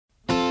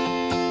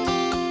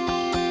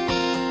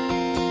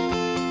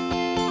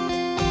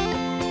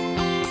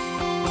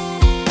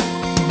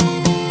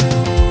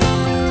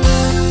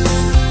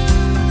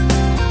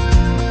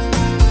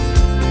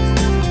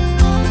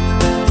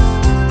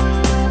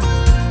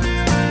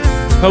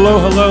Hello,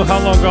 hello.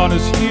 How Long Gone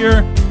is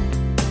here.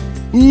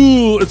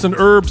 Ooh, it's an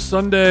Herb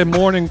Sunday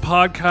morning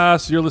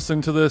podcast. You're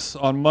listening to this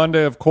on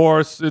Monday, of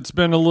course. It's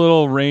been a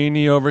little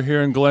rainy over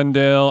here in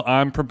Glendale.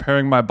 I'm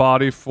preparing my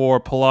body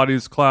for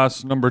Pilates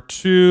class number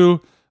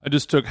 2. I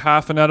just took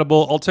half an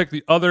edible. I'll take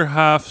the other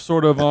half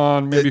sort of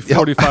on maybe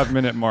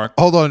 45-minute mark.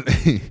 Hold on.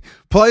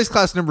 Pilates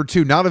class number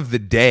 2, not of the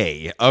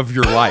day, of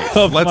your life.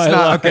 Of Let's my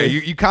not. life. Okay,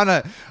 you kind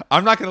of.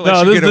 I'm not going to let No,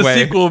 you this get is away.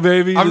 the sequel,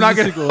 baby. I'm not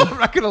going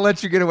to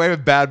let you get away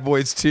with Bad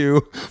Boys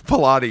 2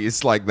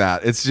 Pilates like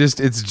that. It's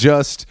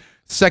just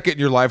second in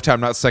your lifetime,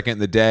 not second in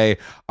the day.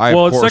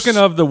 It's second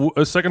of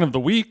the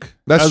week,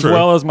 That's as true.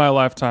 well as my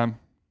lifetime.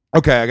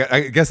 Okay,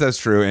 I guess that's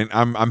true, and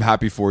I'm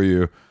happy for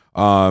you.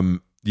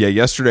 Yeah,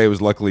 yesterday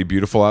was luckily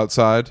beautiful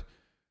outside.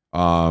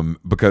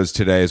 Because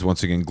today is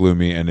once again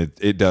gloomy, and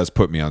it does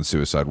put me on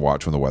suicide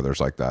watch when the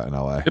weather's like that in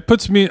LA. It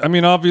puts me, I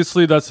mean,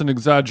 obviously that's an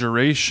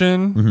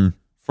exaggeration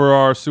for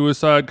our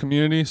suicide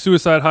community.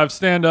 Suicide Hive,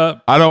 stand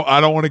up. I don't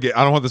want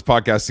this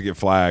podcast to get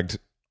flagged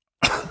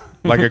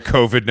like a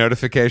COVID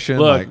notification.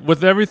 Look,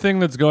 with everything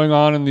that's going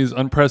on in these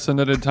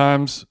unprecedented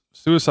times,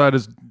 suicide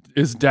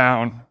is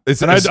down.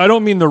 I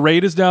don't mean the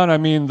rate is down. I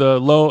mean the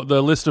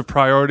list of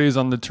priorities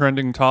on the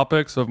trending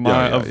topics of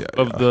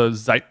the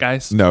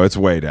zeitgeist. No, it's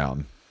way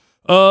down.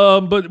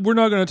 But we're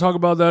not going to talk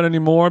about that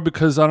anymore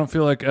because I don't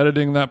feel like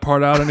editing that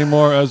part out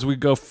anymore as we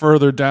go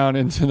further down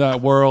into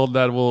that world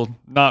that will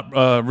not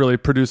really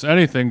produce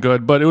anything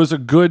good. But it was a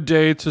good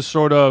day to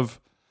sort of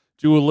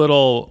do a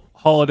little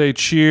holiday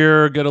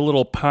cheer, get a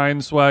little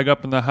pine swag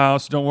up in the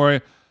house. Don't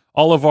worry,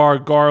 all of our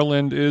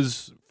garland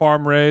is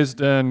farm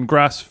raised and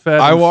grass fed.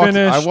 I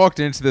finished. walked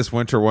into this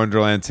winter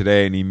wonderland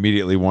today and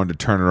immediately wanted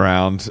to turn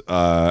around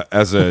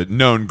as a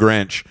known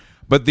Grinch.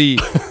 But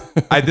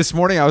this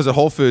morning I was at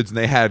Whole Foods and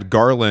they had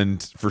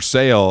garland for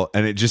sale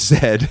and it just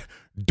said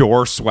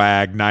door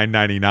swag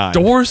 $9.99.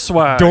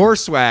 Door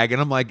swag.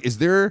 And I'm like, is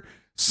there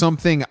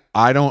something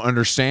I don't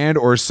understand,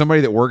 or is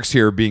somebody that works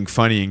here being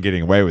funny and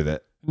getting away with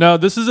it? No,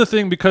 this is a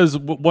thing because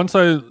once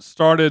I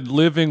started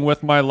living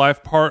with my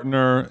life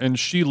partner, and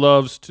she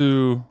loves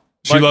door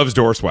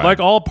swag.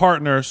 Like all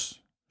partners,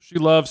 she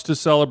loves to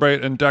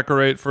celebrate and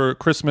decorate for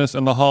Christmas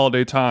and the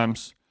holiday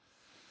times.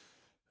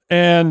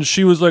 And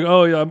she was like,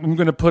 "Oh yeah, I'm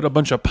going to put a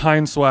bunch of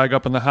pine swag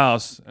up in the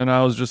house." And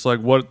I was just like,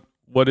 "What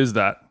is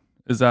that?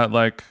 Is that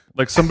like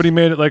somebody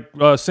made it?" Like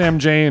Sam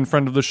Jane,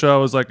 friend of the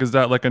show, was like, "Is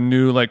that like a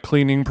new like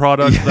cleaning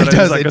product that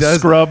is like a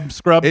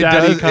scrub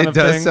daddy kind of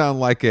thing?" It does sound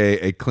like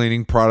a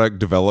cleaning product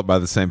developed by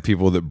the same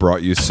people that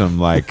brought you some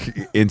like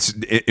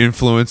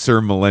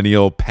influencer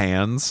millennial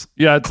pans.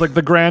 Yeah, it's like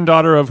the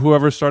granddaughter of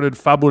whoever started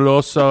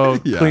Fabuloso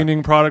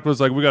cleaning product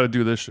was like, "We got to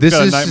do this shit. This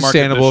is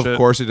sustainable, of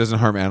course. It doesn't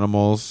harm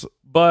animals."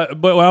 But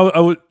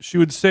she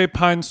would say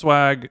pine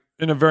swag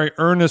in a very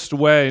earnest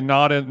way,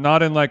 not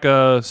in like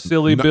a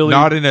silly Billy.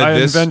 Not in I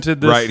this invented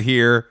this right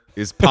here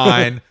is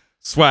pine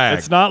swag.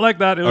 It's not like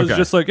that. It was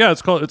just like, yeah,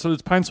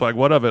 it's pine swag.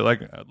 What of it?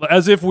 Like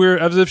as if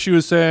she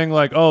was saying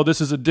like, oh, this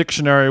is a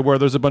dictionary where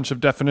there's a bunch of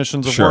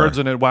definitions of words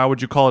in it. Why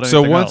would you call it anything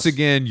else? So once else?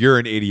 Again, you're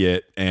an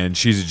idiot and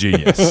she's a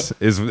genius.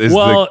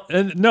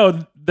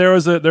 There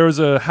was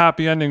a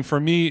happy ending for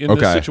me in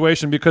this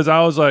situation because I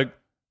was like,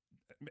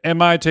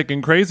 am I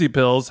taking crazy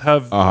pills?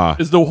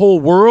 Is the whole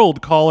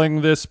world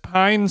calling this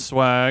pine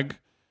swag?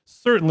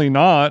 Certainly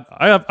not.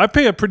 I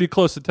pay a pretty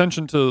close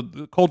attention to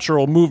the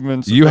cultural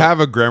movements. You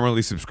have a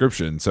Grammarly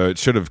subscription, so it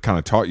should have kind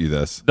of taught you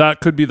this. That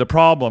could be the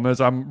problem,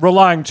 is I'm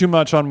relying too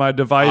much on my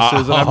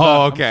devices.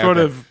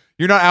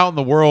 You're not out in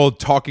the world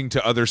talking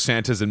to other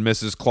Santas and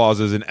Mrs.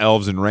 Clauses and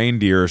elves and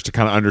reindeers to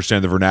kind of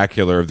understand the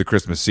vernacular of the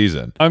Christmas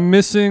season. I'm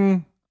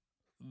missing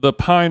the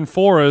pine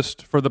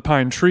forest for the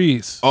pine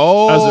trees.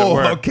 Oh, as it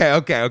were.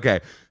 Okay.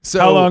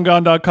 So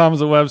HowLongGone.com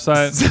is a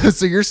website.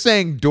 So you're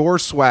saying door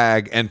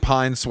swag and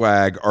pine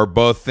swag are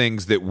both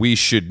things that we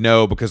should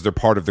know because they're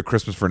part of the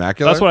Christmas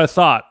vernacular? That's what I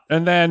thought.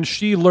 And then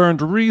she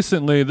learned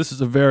recently, this is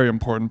a very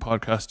important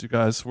podcast, you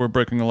guys. We're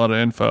breaking a lot of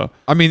info.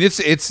 I mean, it's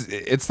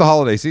the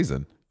holiday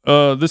season.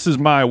 This is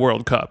my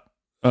World Cup.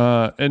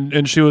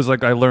 And she was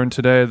like, I learned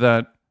today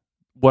that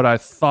what I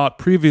thought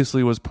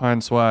previously was pine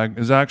swag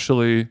is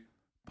actually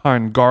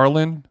pine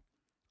garland,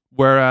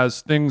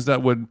 whereas things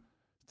that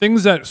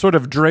sort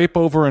of drape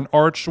over an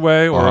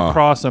archway or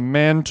across a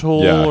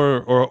mantle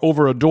or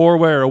over a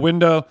doorway or a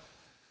window,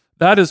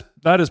 that is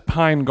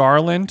pine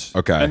garland.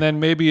 Okay. And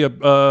then maybe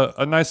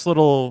a nice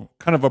little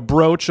kind of a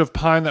brooch of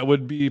pine that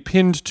would be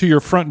pinned to your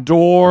front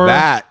door.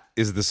 That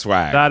is the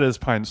swag. That is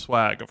pine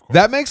swag, of course.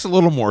 That makes a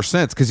little more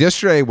sense because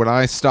yesterday when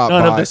I stopped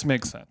None of this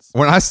makes sense.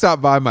 When I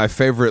stopped by my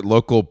favorite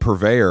local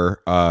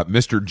purveyor,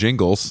 Mr.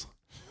 Jingles.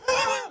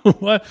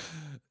 What?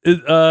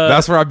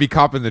 That's where I'd be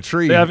copping the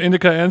tree. They have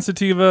indica and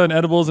sativa and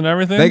edibles and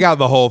everything. They got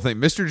the whole thing.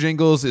 Mr.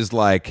 Jingles is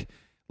like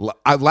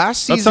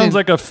last season. That sounds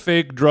like a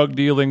fake drug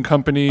dealing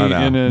company in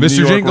a Mr. New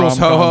York Jingles,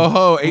 rom-com. ho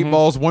ho ho, 8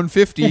 balls,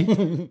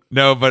 150.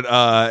 No, but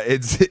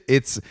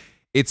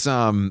it's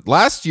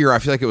last year I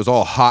feel like it was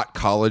all hot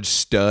college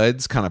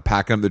studs kind of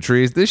packing up the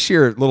trees. This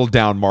year, little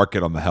down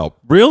market on the help.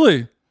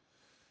 Really?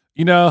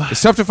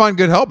 It's tough to find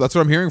good help. That's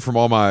what I'm hearing from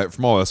all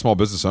the small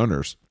business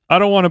owners. I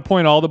don't want to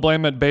point all the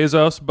blame at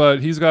Bezos,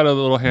 but he's got a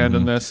little hand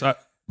in this.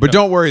 But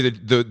don't worry,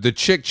 the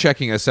chick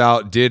checking us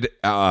out did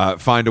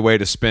find a way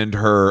to spend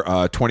her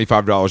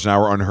 $25 an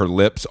hour on her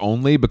lips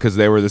only because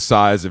they were the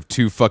size of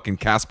 2 fucking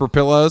Casper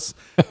pillows.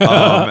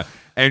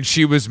 And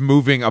she was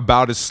moving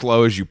about as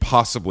slow as you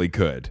possibly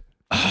could.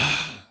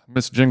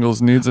 Miss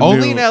Jingles needs a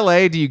only new in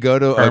LA do you go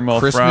to a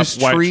Christmas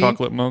tree, white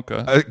chocolate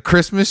mocha, a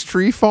Christmas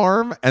tree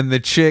farm, and the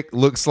chick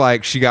looks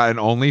like she got an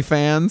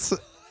OnlyFans.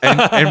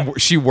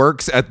 And she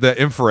works at the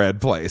infrared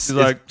place. She's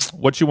like,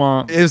 what you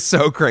want? It's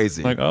so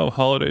crazy. Like, oh,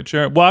 holiday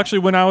chair. Well, actually,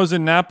 when I was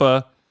in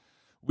Napa,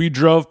 we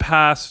drove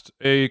past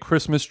a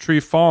Christmas tree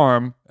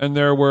farm, and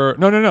there were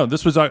no.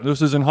 This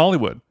was in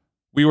Hollywood.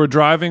 We were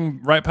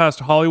driving right past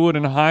Hollywood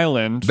and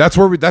Highland. That's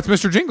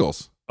Mr.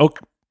 Jingles.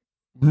 Okay,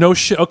 no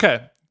shit.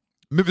 Okay.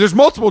 There's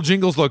multiple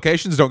Jingles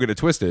locations. Don't get it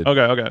twisted.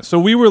 Okay. So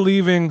we were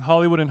leaving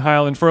Hollywood and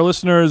Highland. For our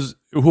listeners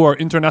who are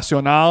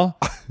international,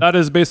 that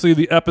is basically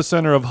the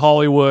epicenter of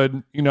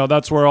Hollywood.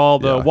 That's where all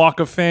the Walk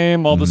of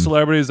Fame, all the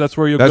celebrities. That's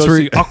where go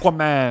see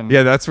Aquaman.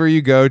 Yeah, that's where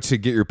you go to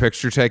get your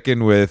picture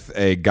taken with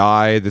a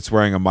guy that's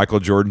wearing a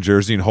Michael Jordan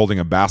jersey and holding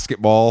a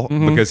basketball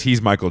because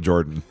he's Michael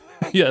Jordan.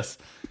 Yes.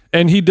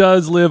 And he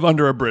does live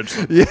under a bridge.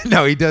 Yeah,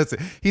 no, he does.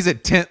 He's a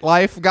tent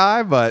life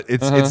guy, but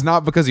it's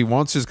not because he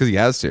wants to, it's because he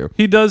has to.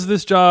 He does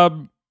this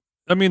job.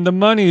 I mean, the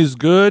money is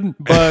good,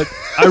 but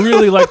I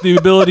really like the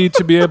ability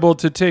to be able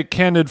to take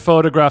candid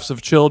photographs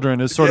of children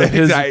as sort of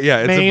his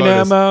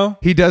main MO.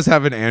 He does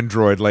have an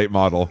Android late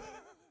model.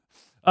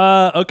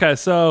 Okay,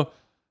 so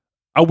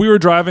we were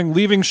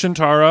leaving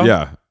Shintaro.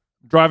 Yeah.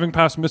 Driving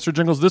past Mr.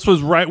 Jingles. This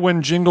was right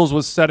when Jingles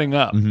was setting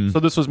up. So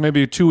this was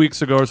maybe 2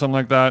 weeks ago or something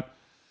like that.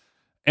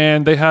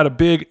 And they had a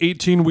big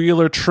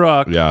 18-wheeler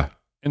truck. Yeah.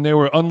 And they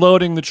were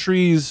unloading the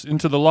trees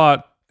into the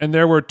lot. And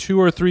there were 2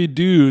 or 3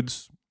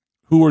 dudes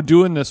who were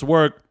doing this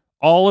work,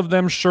 all of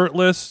them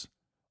shirtless,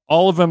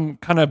 all of them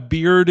kind of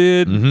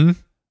bearded,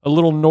 a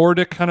little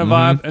Nordic kind of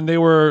vibe. And they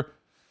were...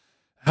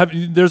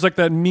 there's like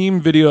that meme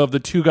video of the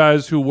 2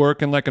 guys who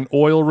work in like an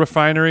oil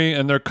refinery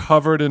and they're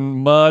covered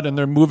in mud and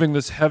they're moving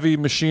this heavy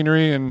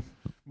machinery and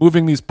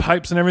moving these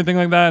pipes and everything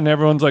like that, and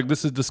everyone's like,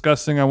 this is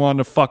disgusting, I wanted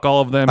to fuck all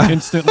of them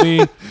instantly.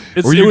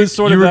 It was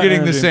sort of you were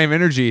getting energy. The same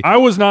energy. I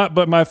was not,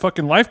 but my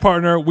fucking life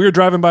partner, we were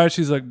driving by,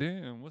 she's like,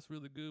 damn, what's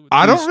really good with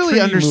I these don't really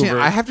tree understand.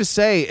 movers? I have to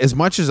say, as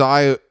much as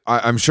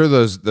I'm sure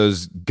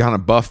those kind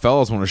of buff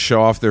fellas want to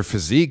show off their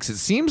physiques, it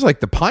seems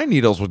like the pine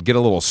needles would get a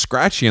little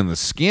scratchy on the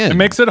skin. It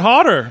makes it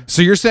hotter.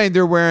 So you're saying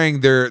they're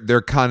wearing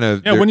their kind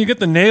of... Yeah, when you get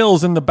the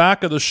nails in the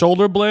back of the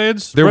shoulder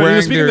blades. They're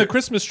wearing speaking of the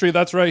Christmas tree,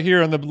 that's right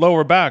here on the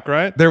lower back,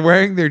 right? They're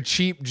wearing their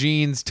cheap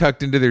jeans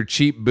tucked into their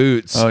cheap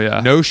boots. Oh,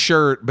 yeah. No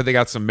shirt, but they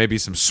got maybe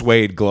some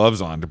suede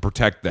gloves on to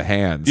protect the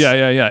hands.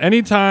 Yeah.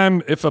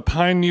 Anytime if a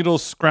pine needle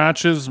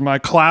scratches my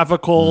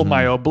clavicle,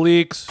 my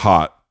obliques.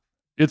 Hot.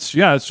 It's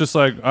just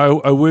like,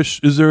 I wish,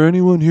 is there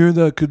anyone here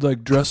that could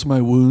like dress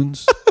my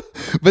wounds?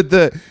 But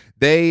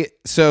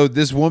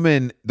this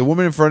woman, the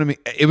woman in front of me,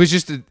 it was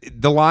just,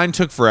 the line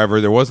took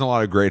forever. There wasn't a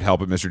lot of great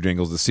help at Mr.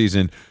 Jingles this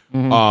season.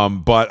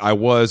 But I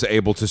was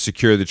able to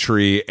secure the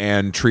tree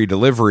and tree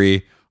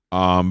delivery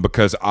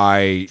because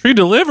Tree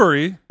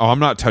delivery? Oh, I'm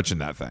not touching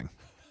that thing.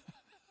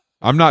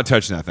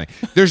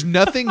 There's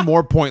nothing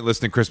more pointless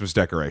than Christmas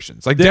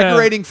decorations. Like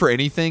decorating for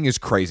anything is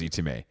crazy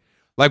to me.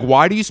 Like,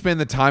 why do you spend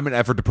the time and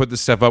effort to put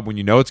this stuff up when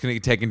you know it's going to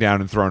get taken down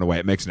and thrown away?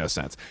 It makes no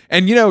sense.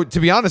 And to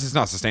be honest, it's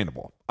not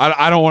sustainable.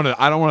 I don't want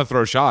to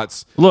throw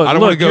shots. I don't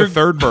want to go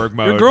Thirdberg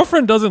mode. Your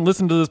girlfriend doesn't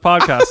listen to this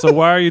podcast, so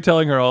why are you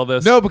telling her all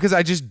this? No, because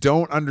I just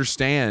don't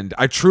understand.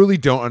 I truly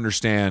don't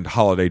understand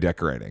holiday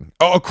decorating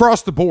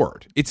across the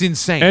board. It's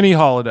insane. Any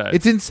holiday,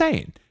 it's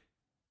insane.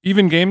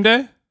 Even game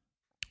day.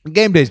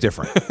 Game day's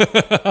different.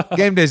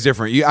 Game day's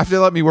different. You have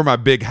to let me wear my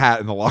big hat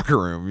in the locker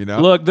room,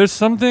 Look, there's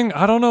something,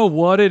 I don't know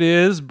what it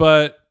is,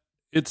 but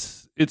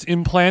it's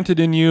implanted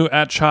in you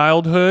at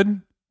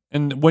childhood,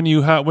 and when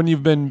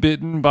you've been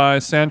bitten by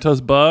Santa's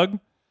bug,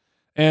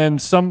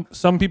 and some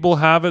people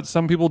have it,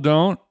 some people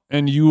don't,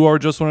 and you are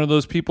just one of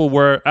those people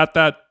where at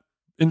that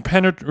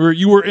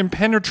you were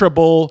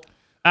impenetrable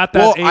at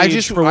that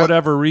age for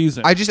whatever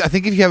reason. I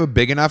think if you have a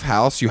big enough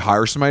house, you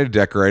hire somebody to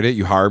decorate it,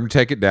 you hire them to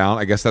take it down.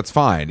 I guess that's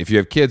fine if you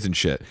have kids and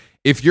shit.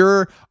 If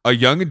you're a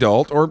young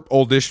adult or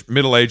oldish,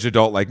 middle-aged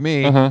adult like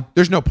me,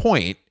 there's no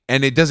point,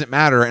 and it doesn't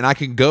matter, and I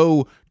can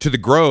go to the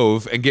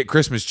Grove and get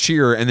Christmas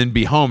cheer and then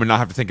be home and not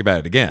have to think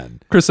about it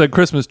again. Chris said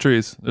Christmas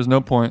trees. There's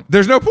no point.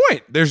 There's no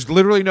point. There's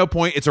literally no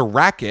point. It's a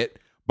racket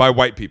by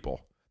white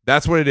people.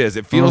 That's what it is.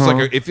 It feels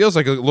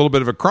like a little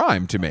bit of a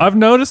crime to me. I've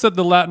noticed that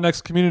the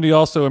Latinx community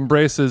also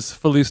embraces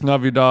Feliz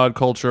Navidad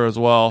culture as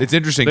well. It's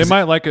interesting. They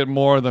might like it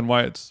more than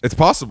whites. It's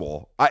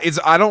possible. I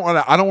don't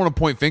want to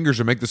point fingers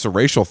or make this a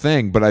racial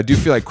thing, but I do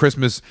feel like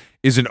Christmas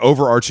is an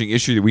overarching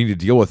issue that we need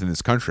to deal with in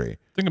this country.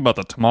 Think about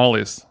the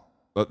tamales.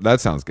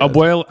 That sounds good.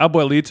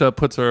 Abuelita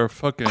puts her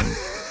fucking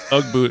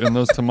Ugg boot in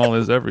those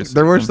tamales every season.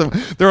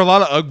 There were a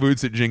lot of Ugg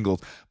boots at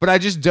Jingles, but I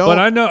just don't. But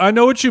I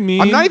know what you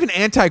mean. I'm not even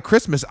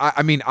anti-Christmas.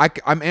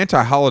 I'm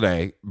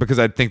anti-holiday because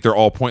I think they're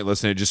all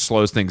pointless and it just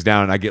slows things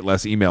down and I get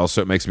less emails,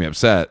 so it makes me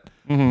upset.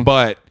 Mm-hmm.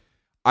 But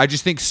I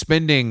just think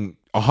spending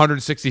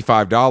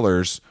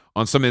 $165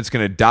 on something that's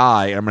going to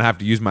die and I'm going to have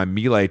to use my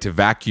Miele to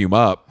vacuum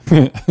up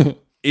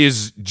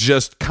is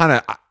just kind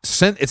of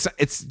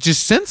it's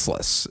just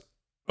senseless.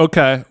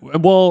 Okay.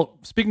 Well,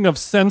 speaking of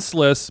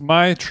senseless,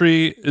 my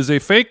tree is a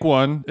fake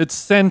one. It's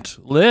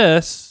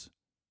scentless,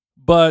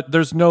 but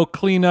there's no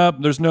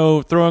cleanup. There's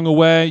no throwing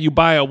away. You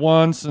buy it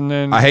once and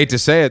then... I hate to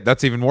say it.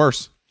 That's even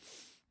worse.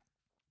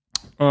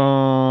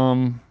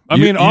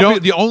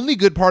 The only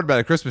good part about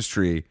a Christmas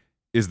tree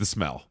is the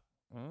smell.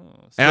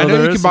 And I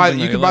know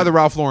you can buy the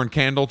Ralph Lauren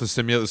candle to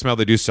simulate the smell.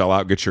 They do sell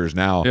out. Get yours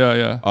now.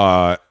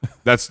 Yeah.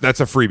 That's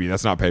a freebie.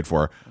 That's not paid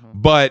for.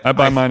 But I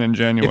buy mine in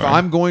January. If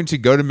I'm going to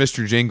go to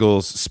Mr.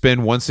 Jingles,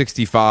 spend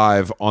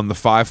 $165 on the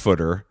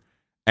 5-footer,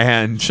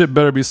 and shit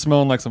better be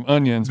smelling like some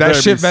onions. That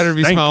shit better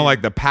be smelling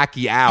like the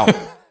Pacquiao.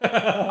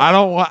 I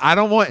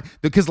don't want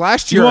because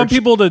last year you want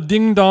people to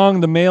ding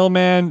dong the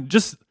mailman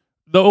just.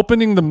 The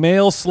opening the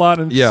mail slot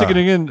and sticking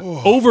it in,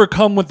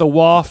 overcome with the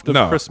waft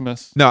of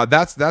Christmas. No,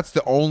 that's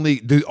the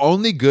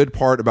only good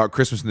part about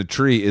Christmas and the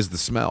tree is the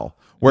smell.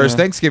 Whereas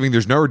Thanksgiving,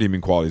 there's no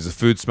redeeming qualities. The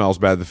food smells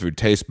bad, the food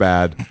tastes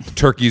bad,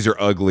 turkeys are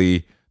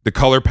ugly, the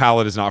color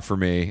palette is not for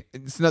me.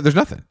 There's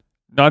nothing.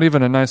 Not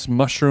even a nice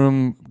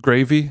mushroom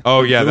gravy.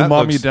 Oh yeah, that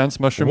umami dense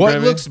mushroom gravy.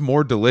 What looks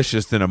more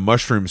delicious than a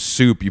mushroom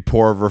soup you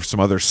pour over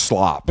some other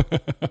slop?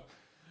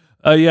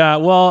 Yeah,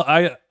 well,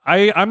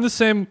 I'm the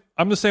same.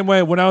 I'm the same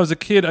way. When I was a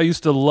kid, I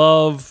used to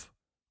love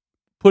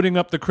putting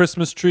up the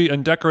Christmas tree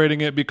and decorating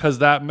it because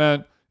that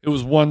meant it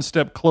was one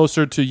step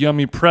closer to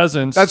yummy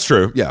presents. That's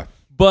true, yeah.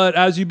 But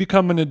as you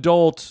become an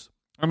adult,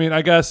 I mean,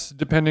 I guess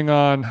depending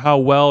on how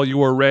well you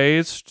were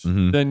raised,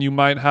 then you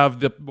might have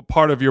the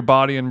part of your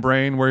body and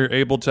brain where you're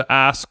able to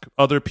ask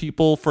other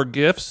people for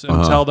gifts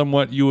and tell them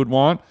what you would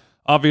want.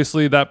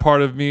 Obviously, that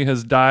part of me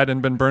has died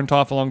and been burnt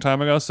off a long time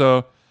ago,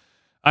 so...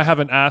 I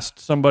haven't asked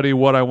somebody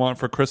what I want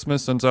for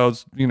Christmas since I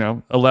was,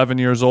 11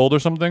 years old or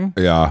something.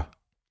 Yeah.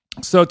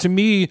 So to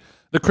me,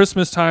 the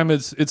Christmas time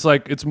it's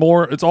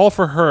all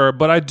for her,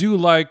 but I do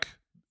like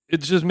it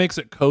just makes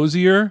it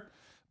cozier,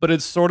 but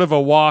it's sort of a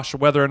wash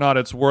whether or not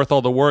it's worth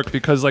all the work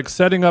because like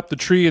setting up the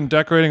tree and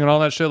decorating and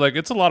all that shit, like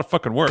it's a lot of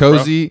fucking work.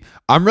 Cozy. Bro.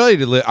 I'm ready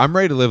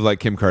to live like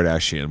Kim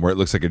Kardashian where it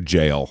looks like a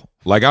jail.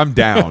 Like I'm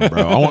down,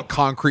 bro. I want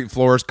concrete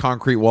floors,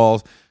 concrete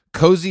walls.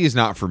 Cozy is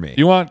not for me.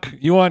 You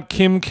want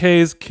Kim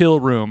K's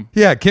kill room.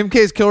 Yeah, Kim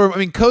K's kill room. I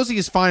mean, cozy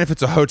is fine if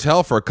it's a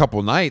hotel for a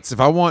couple nights.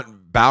 If I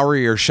want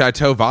Bowery or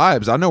Chateau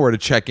vibes, I know where to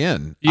check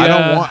in.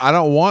 Yeah. I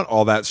don't want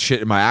all that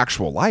shit in my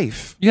actual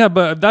life. Yeah,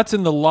 but that's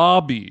in the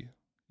lobby.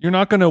 You're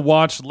not going to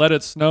watch Let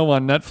It Snow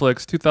on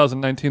Netflix,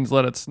 2019's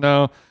Let It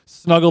Snow,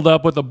 snuggled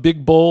up with a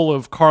big bowl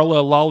of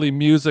Carla Lolly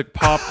music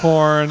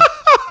popcorn.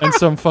 And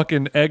some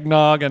fucking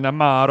eggnog and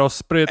Amaro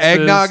spritzes.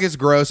 Eggnog is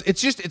gross.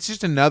 It's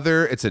just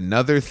another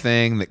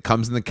thing that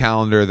comes in the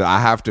calendar that I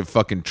have to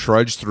fucking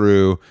trudge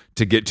through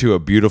to get to a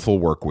beautiful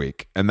work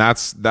week. And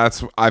that's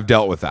I've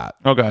dealt with that.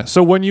 Okay.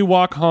 So when you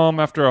walk home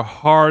after a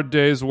hard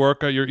day's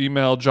work at your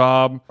email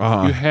job,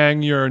 you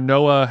hang your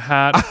Noah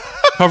hat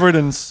covered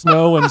in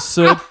snow and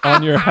soot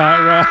on your hat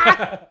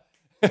rack.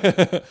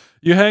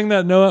 You hang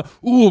that Noah.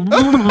 Ooh,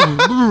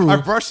 I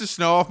brush the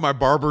snow off my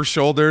barber's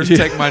shoulders,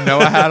 take my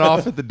Noah hat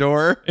off at the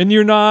door, and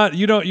you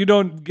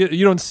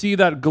don't see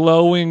that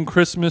glowing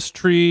Christmas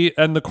tree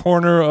in the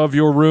corner of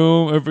your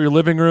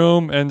living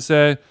room, and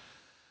say,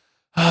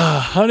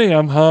 "Honey,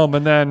 I'm home."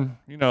 And then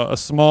a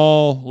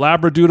small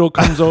Labradoodle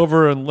comes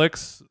over and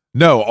licks.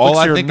 No, all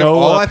I think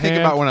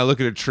about when I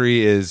look at a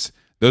tree is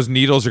those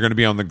needles are going to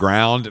be on the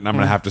ground, and I'm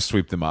going to have to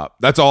sweep them up.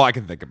 That's all I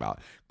can think about.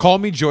 Call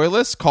me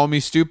joyless, call me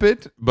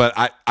stupid, but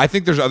I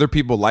think there's other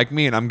people like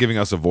me, and I'm giving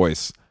us a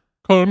voice.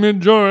 Call me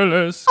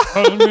joyless,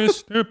 call me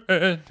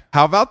stupid.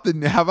 How about the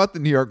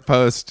New York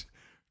Post?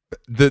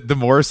 The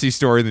Morrissey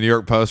story in the New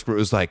York Post where it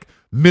was like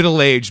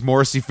middle-aged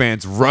Morrissey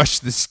fans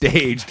rushed the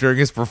stage during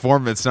his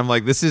performance. And I'm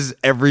like, this is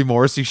every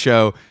Morrissey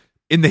show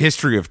in the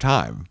history of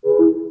time.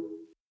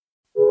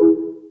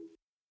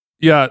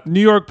 Yeah, New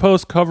York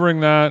Post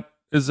covering that.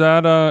 Is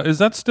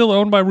that still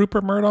owned by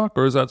Rupert Murdoch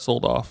or is that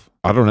sold off?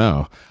 I don't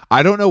know.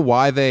 I don't know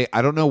why.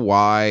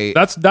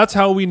 That's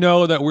how we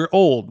know that we're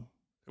old.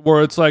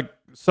 Where it's like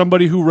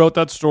somebody who wrote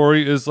that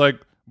story is like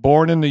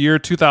born in the year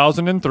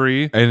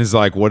 2003 and is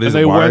like, what is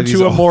and it? They went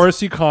to a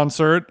Morrissey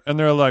concert and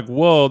they're like,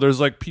 whoa, there's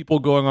like people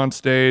going on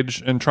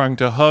stage and trying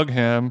to hug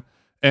him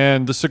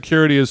and the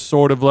security is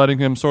sort of letting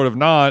him sort of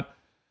not.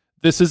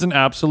 This is an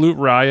absolute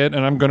riot,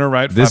 and I'm going to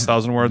write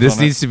 5,000 words on it. This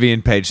needs to be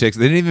in page 6.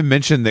 They didn't even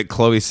mention that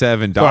Chloe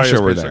Sev and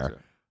Dasha were there. 6, yeah.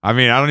 I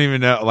mean, I don't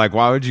even know. Like,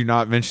 why would you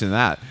not mention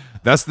that?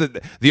 That's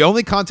the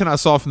only content I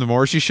saw from the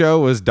Morrissey show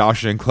was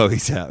Dasha and Chloe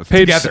Sev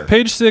together.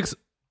 Page 6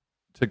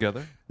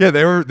 together. Yeah,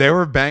 they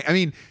were bang. I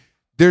mean,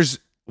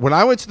 when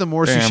I went to the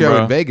Morrissey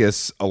show in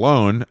Vegas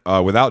alone,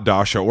 without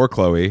Dasha or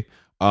Chloe,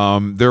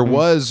 There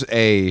was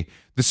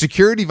the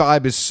security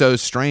vibe is so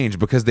strange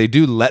because they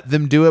do let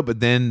them do it, but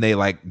then they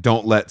like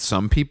don't let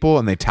some people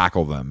and they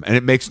tackle them, and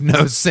it makes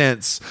no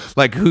sense.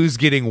 Like who's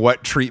getting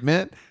what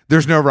treatment?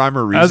 There's no rhyme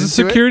or reason. As a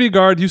security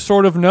guard, you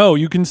sort of know.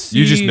 You can see.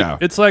 You just know.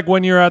 It's like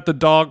when you're at the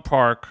dog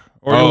park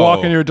or you're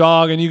walking your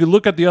dog, and you can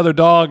look at the other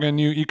dog, and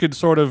you could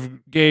sort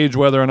of gauge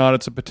whether or not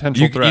it's a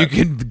potential threat. You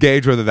can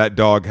gauge whether that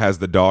dog has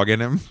the dog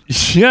in him.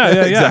 Yeah,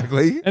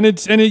 exactly. And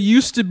it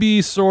used to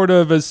be sort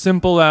of as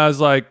simple as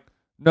like,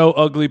 no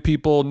ugly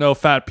people, no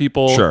fat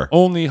people. Sure.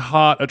 Only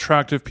hot,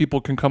 attractive people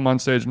can come on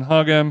stage and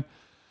hug him.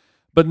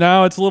 But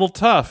now it's a little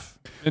tough.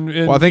 And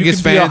well, I think you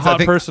his can be fans, a hot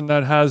person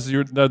that has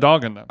the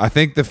dog in them. I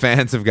think the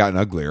fans have gotten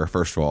uglier,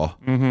 first of all.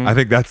 Mm-hmm. I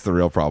think that's the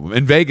real problem.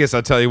 In Vegas,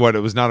 I'll tell you what, it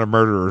was not a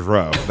murderer's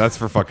row. That's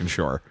for fucking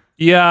sure.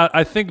 Yeah,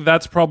 I think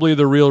that's probably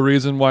the real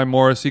reason why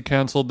Morrissey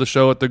canceled the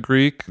show at the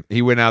Greek.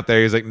 He went out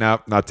there, he's like,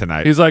 nope, not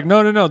tonight. He's like,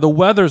 no, the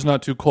weather's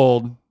not too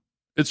cold.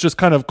 It's just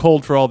kind of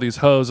cold for all these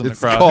hoes in the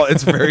crowd. Cold.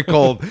 It's very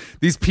cold.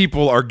 These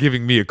people are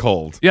giving me a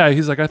cold. Yeah,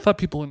 he's like, I thought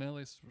people in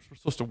LA were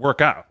supposed to work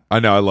out.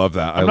 I know. I love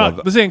that. I love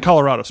that. This ain't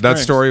Colorado Springs.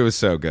 That story was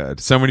so good.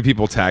 So many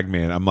people tagged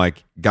me, and I'm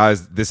like,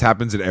 guys, this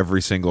happens at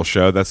every single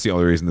show. That's the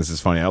only reason this is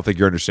funny. I don't think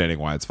you're understanding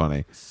why it's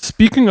funny.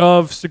 Speaking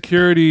of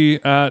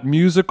security at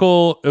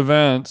musical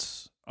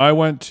events, I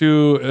went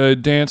to a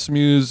dance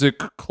music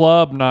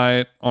club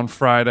night on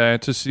Friday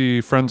to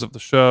see friends of the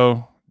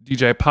show,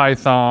 DJ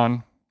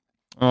Python.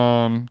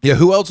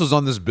 Who else was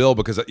on this bill?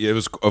 Because it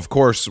was, of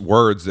course,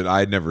 words that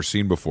I had never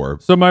seen before.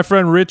 So my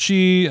friend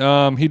Richie,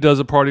 he does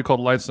a party called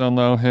Lights Down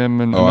Low.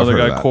 Him and another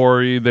guy,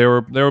 Corey. They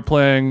were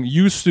playing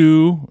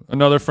Yusu,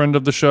 another friend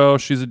of the show.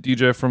 She's a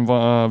DJ from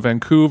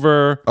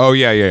Vancouver. Oh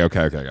yeah.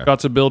 Okay. Got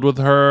to build with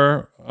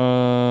her.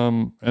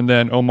 And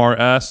then Omar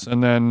S.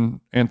 And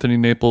then Anthony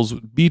Naples,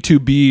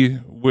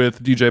 B2B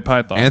with DJ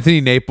Python.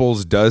 Anthony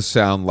Naples does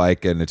sound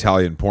like an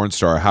Italian porn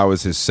star. How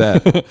was his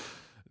set?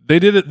 They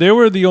did it. They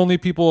were the only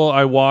people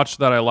I watched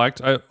that I liked.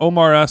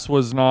 Omar S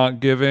was not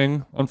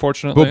giving,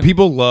 unfortunately. But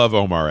people love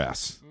Omar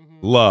S.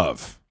 Mm-hmm.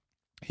 Love.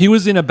 He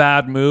was in a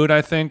bad mood,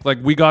 I think. Like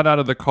we got out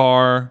of the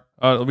car.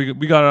 We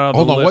got out of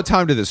Hold the on, lift. what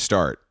time did this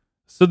start?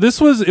 So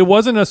it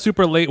wasn't a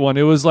super late one.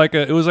 It was like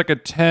a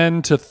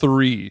 10 to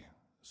 3.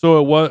 So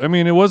it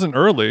wasn't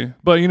early,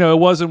 but it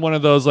wasn't one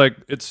of those like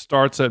it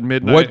starts at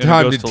midnight. What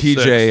time did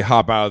TJ 6.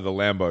 hop out of the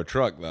Lambo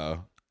truck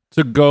though?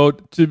 To go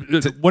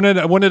to when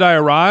did I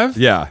arrive?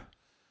 Yeah.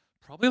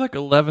 Probably like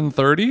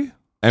 11:30.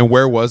 And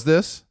where was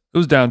this? It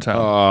was downtown.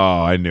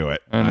 Oh, I knew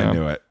it. I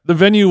knew it. The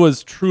venue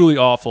was truly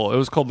awful. It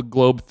was called the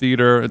Globe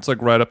Theater. It's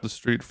like right up the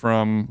street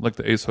from like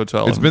the Ace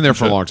Hotel. It's been there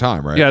for a long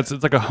time, right? Yeah, it's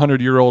like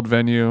 100-year-old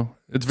venue.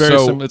 It's very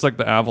similar. It's like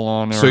the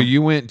Avalon. So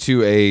you went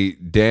to a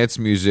dance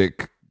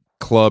music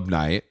club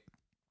night.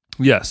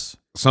 Yes.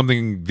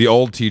 Something the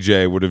old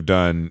TJ would have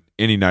done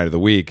any night of the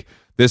week.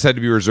 This had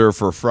to be reserved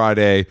for a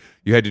Friday.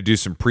 You had to do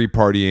some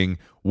pre-partying.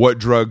 What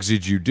drugs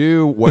did you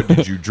do? What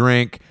did you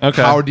drink?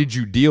 Okay. How did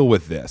you deal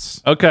with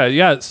this? Okay,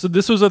 yeah. So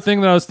this was a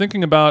thing that I was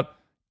thinking about.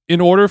 In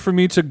order for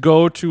me to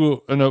go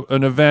to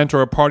an event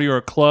or a party or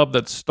a club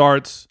that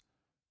starts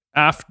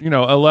after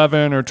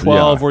 11 or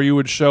 12, where you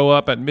would show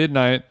up at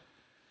midnight,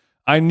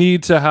 I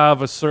need to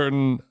have a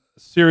certain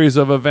series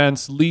of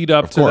events lead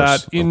up to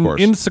that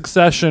in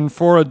succession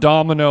for a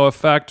domino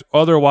effect.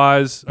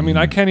 Otherwise, I mean,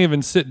 I can't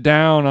even sit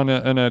down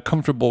on a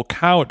comfortable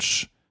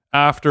couch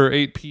after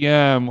 8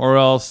 p.m. or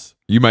else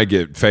you might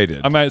get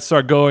faded. I might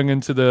start going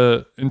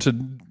into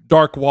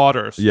dark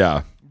waters.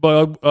 Yeah.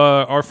 But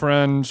our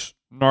friend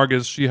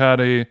Nargis, she had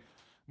a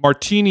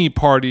martini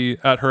party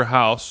at her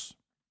house.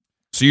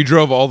 So you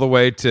drove all the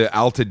way to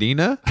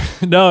Altadena?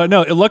 No.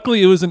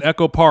 Luckily, it was in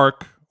Echo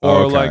Park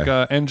or like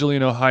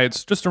Angelino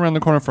Heights, just around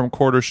the corner from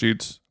Quarter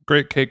Sheets.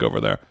 Great cake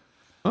over there.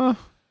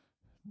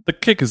 The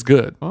cake is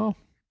good. Oh,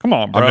 come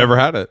on, bro. I've never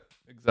had it.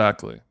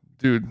 Exactly,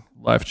 dude.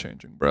 Life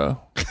changing, bro.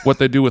 What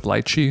they do with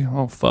lychee?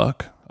 Oh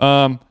fuck.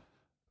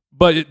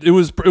 But it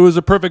was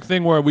a perfect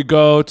thing where we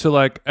go to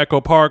like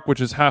Echo Park,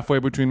 which is halfway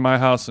between my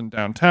house and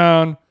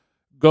downtown.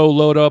 Go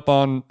load up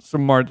on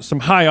some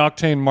high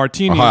octane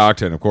martinis. High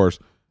octane, of course.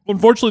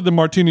 Unfortunately, the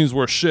martinis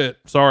were shit.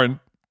 Sorry.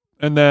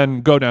 And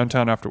then go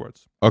downtown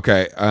afterwards.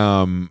 Okay.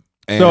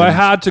 So I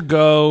had to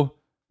go.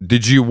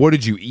 What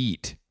did you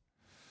eat?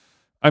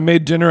 I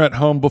made dinner at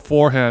home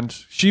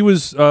beforehand. She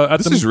was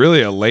This is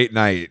really a late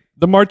night.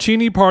 The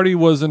martini party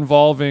was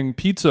involving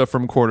pizza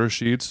from Quarter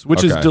Sheets,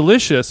 which is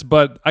delicious,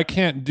 but I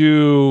can't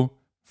do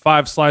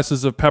 5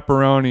 slices of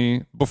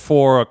pepperoni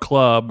before a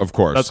club. Of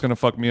course. That's going to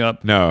fuck me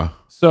up. No.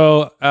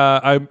 So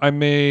I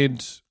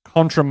made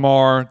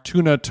Contramar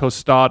tuna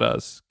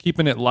tostadas,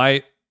 keeping it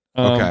light.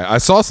 Okay. I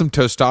saw some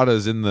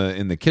tostadas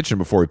in the kitchen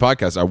before we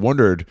podcast. I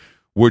wondered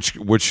what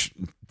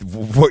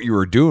you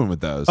were doing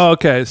with those.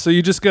 Okay, so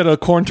you just get a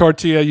corn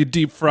tortilla, you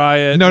deep fry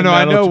it. No,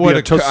 I know what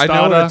a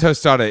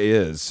tostada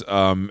is.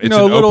 It's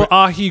a little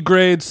ahi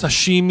grade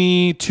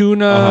sashimi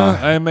tuna.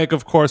 I make,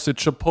 of course, a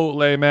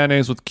chipotle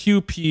mayonnaise with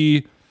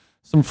QP,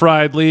 some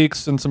fried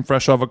leeks, and some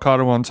fresh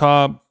avocado on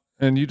top.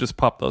 and you just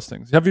pop those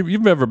things.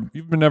 You've never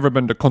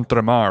been to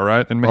Contramar,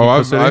 right? In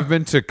Mexico City? I've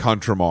been to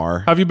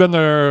Contramar. Have you been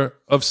there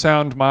of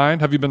sound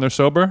mind? Have you been there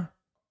sober?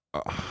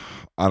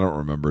 I don't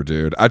remember,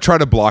 dude. I try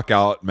to block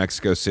out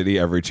Mexico City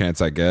every chance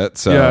I get.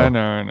 So yeah, I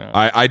know.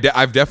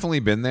 I've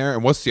definitely been there.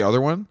 And what's the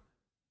other one?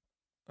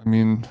 I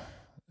mean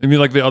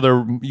like the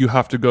other you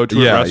have to go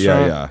to a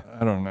restaurant? Yeah.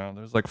 I don't know.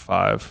 There's like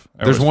 5.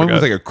 There's one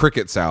with like a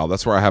cricket salad.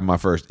 That's where I have my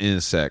first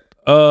insect.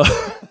 I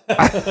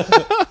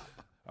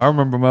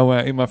remember when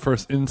I ate my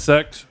first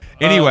insect.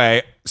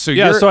 Anyway, so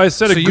I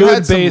said a good you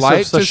had base some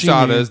light of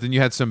sashimi. tostadas, then you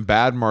had some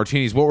bad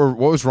martinis. What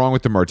was wrong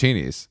with the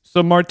martinis?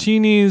 So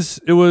martinis,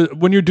 it was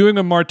when you're doing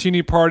a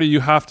martini party, you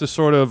have to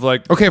sort of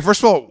like. Okay,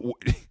 first of all,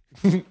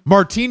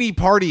 martini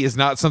party is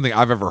not something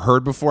I've ever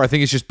heard before. I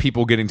think it's just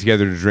people getting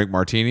together to drink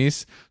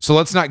martinis. So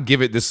let's not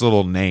give it this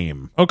little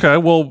name. Okay,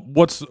 well,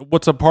 what's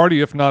a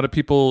party if not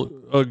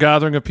a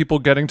gathering of people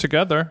getting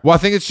together? Well, I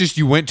think it's just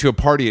you went to a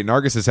party at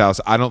Nargis's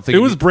house. I don't think it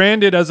was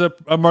branded as a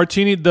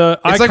martini. It's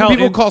like when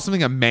people call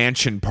something a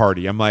mansion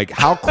party. I'm like,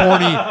 how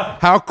corny?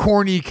 How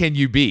corny can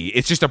you be?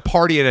 It's just a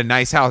party at a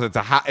nice house. It's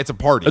a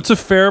party. It's a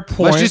fair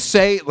point. Let's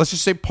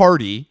just say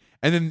party.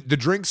 And then the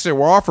drinks that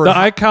were offered. The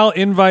iCal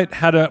invite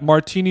had a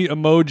martini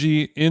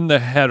emoji in the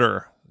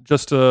header,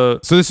 just to.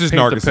 So this is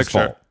Nargis's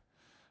fault.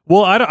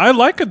 Well, I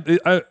like it.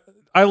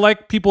 I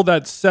like people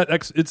that set.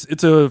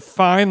 It's a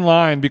fine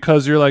line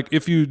because you're like,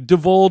 if you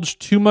divulge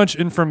too much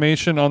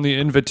information on the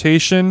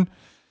invitation,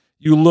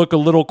 you look a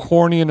little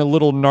corny and a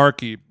little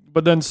narky.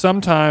 But then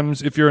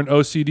sometimes, if you're an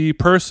OCD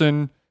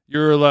person,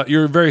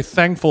 you're very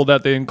thankful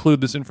that they include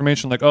this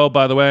information. Like, oh,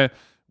 by the way,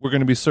 we're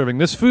going to be serving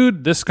this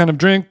food, this kind of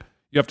drink.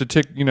 You have to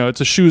take, it's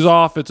a shoes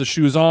off, it's a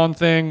shoes on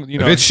thing.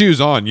 If it's shoes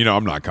on,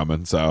 I'm not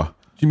coming. So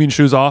you mean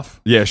shoes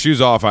off? Yeah,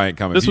 shoes off. I ain't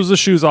coming. This was a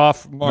shoes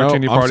off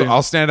martini party.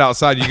 I'll stand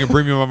outside. You can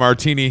bring me my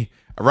martini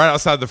right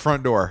outside the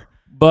front door.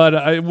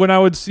 But when I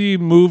would see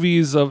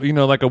movies of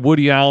like a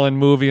Woody Allen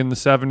movie in the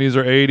 70s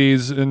or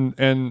 80s,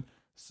 and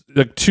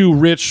like 2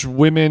 rich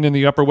women in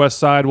the Upper West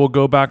Side will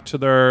go back to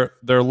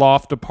their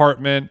loft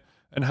apartment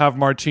and have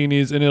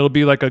martinis, and it'll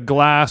be like a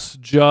glass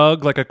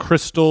jug, like a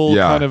crystal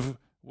kind of.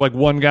 Like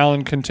 1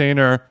 gallon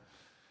container,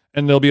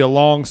 and there'll be a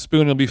long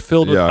spoon. It'll be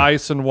filled with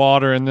ice and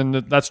water, and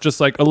then that's just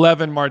like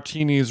 11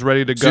 martinis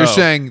ready to go. So you're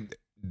saying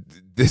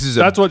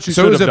that's what she.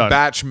 So it was a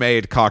batch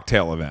made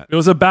cocktail event. It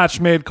was a batch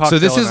made cocktail.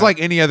 So this is like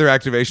any other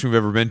activation we've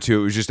ever been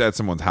to. It was just at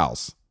someone's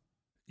house.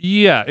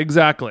 Yeah,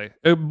 exactly.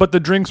 But the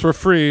drinks were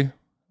free.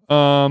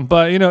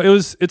 But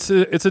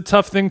it's a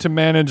tough thing to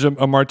manage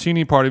a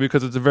martini party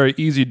because it's a very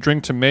easy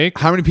drink to make.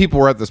 How many people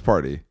were at this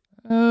party?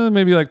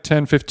 Maybe like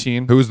 10,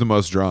 15. Who was the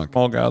most drunk?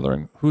 Small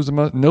gathering. Who's the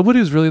most?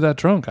 Nobody's really that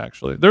drunk,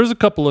 actually. There's a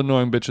couple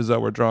annoying bitches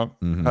that were drunk.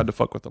 Mm-hmm. Had to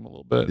fuck with them a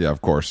little bit. Yeah,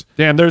 of course.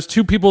 Damn, there's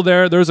 2 people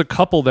there. There's a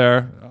couple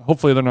there.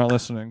 Hopefully they're not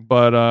listening,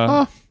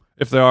 but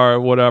if they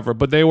are, whatever.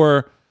 But they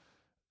were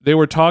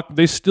talking.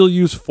 They still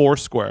use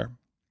Foursquare,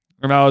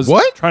 and I was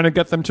trying to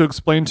get them to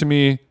explain to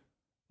me,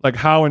 like,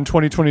 how in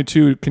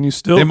 2022 can you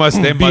still be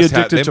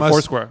addicted to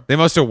Foursquare? They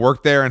must have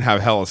worked there and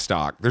have hella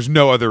stock. There's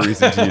no other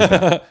reason to use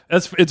that.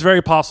 It's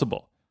very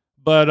possible.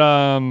 But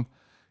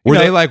were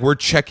they like, we're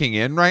checking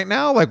in right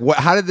now? Like, what?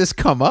 How did this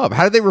come up?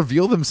 How did they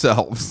reveal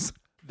themselves?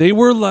 They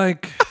were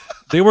like,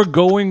 they were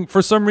going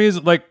for some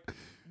reason. Like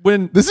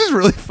when this is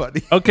really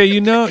funny. Okay,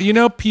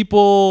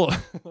 people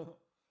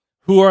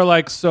who are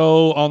like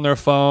so on their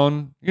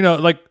phone.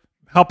 Like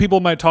how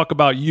people might talk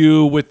about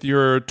you with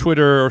your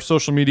Twitter or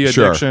social media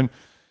addiction.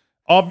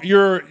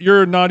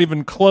 You're not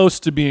even close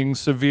to being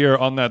severe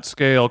on that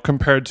scale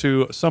compared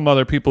to some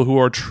other people who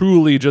are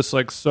truly just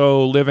like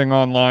so living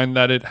online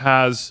that it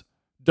has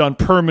done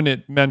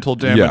permanent mental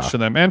damage to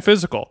them and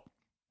physical.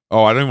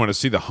 Oh, I don't even want to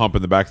see the hump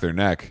in the back of their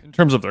neck. In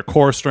terms of their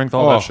core strength,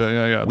 all that shit.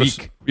 Yeah.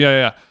 Weak.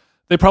 Yeah.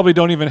 They probably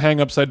don't even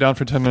hang upside down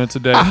for 10 minutes a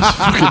day.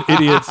 Fucking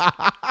idiots.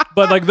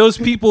 But like those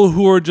people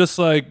who are just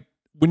like,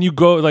 when you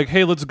go like,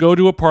 hey, let's go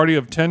to a party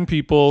of 10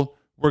 people.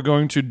 We're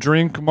going to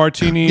drink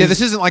martinis. Yeah, this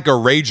isn't like a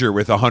rager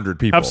with 100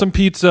 people. Have some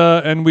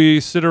pizza, and we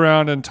sit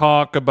around and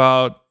talk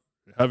about,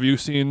 have you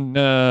seen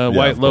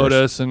White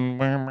Lotus? And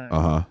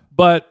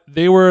But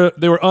they were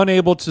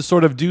unable to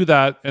sort of do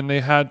that, and they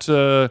had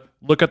to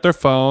look at their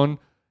phone,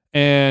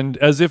 and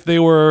as if they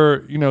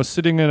were,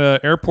 sitting in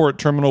an airport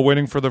terminal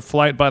waiting for their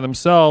flight by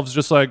themselves,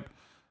 just like,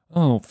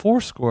 oh,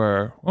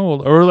 Foursquare.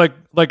 Oh, or like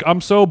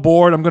I'm so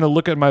bored, I'm going to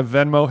look at my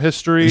Venmo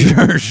history. Sure,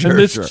 and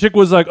this chick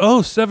was like,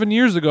 7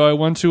 years ago, I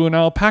went to an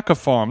alpaca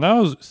farm.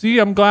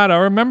 I'm glad I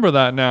remember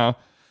that now.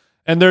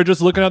 And they're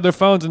just looking at their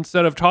phones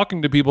instead of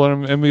talking to people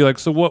and be like,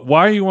 so what?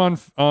 Why are you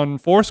on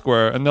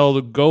Foursquare? And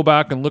they'll go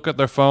back and look at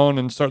their phone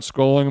and start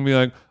scrolling and be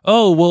like,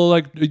 oh, well,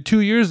 like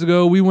 2 years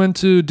ago, we went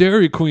to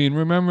Dairy Queen.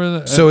 Remember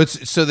that?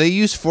 So they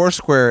use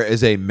Foursquare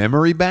as a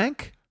memory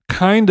bank?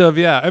 Kind of,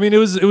 yeah. I mean, it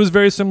was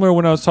very similar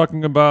when I was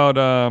talking about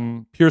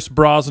Pierce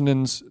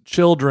Brosnan's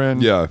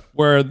Children,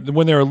 where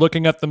when they were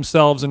looking at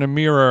themselves in a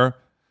mirror,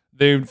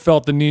 they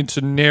felt the need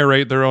to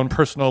narrate their own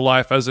personal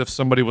life as if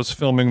somebody was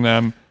filming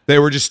them. They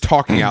were just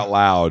talking out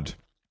loud.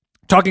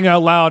 talking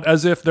out loud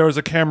as if there was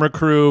a camera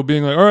crew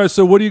being like, all right,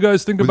 so what do you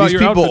guys think about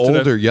your outfit today? These people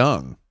old or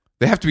young?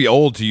 They have to be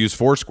old to use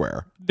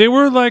Foursquare. They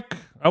were like,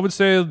 I would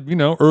say,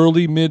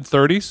 early,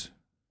 mid-30s.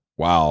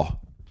 Wow.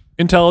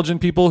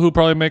 Intelligent people who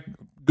probably make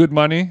good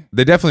money.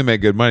 They definitely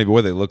make good money, but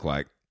what do they look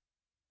like?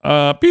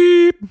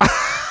 Beep.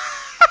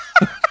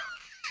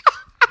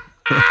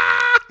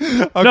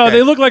 Okay. No,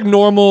 they look like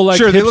normal, like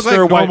hipster they look like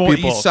white normal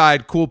people. East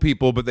Side cool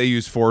people, but they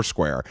use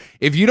Foursquare.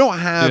 If you don't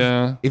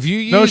have, if you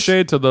use no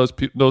shade to those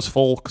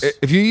folks.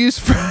 If you use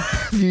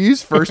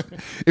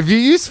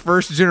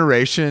first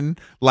generation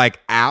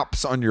like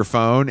apps on your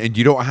phone and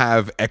you don't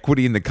have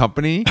equity in the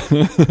company,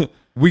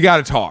 we got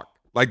to talk.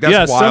 Like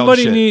that's wild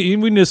somebody shit.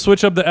 we need to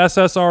switch up the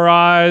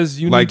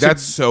SSRIs.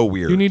 That's so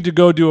weird. You need to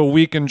go do a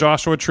week in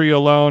Joshua Tree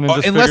alone and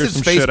just unless figure it's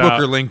some Facebook shit out.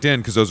 or LinkedIn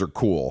because those are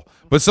cool.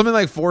 But something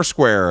like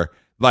Foursquare,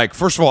 like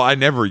first of all, I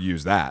never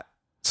use that.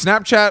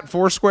 Snapchat,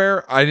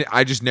 Foursquare,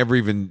 I just never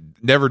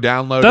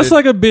downloaded. That's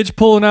like a bitch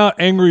pulling out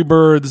Angry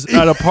Birds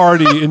at a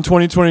party in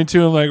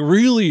 2022. I'm like,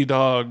 really,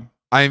 dog?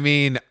 I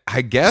mean,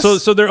 I guess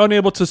so. They're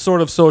unable to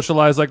sort of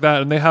socialize like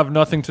that, and they have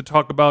nothing to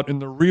talk about in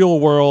the real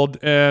world,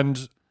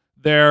 and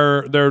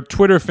their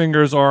Twitter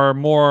fingers are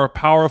more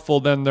powerful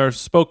than their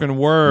spoken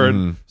word.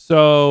 Mm-hmm.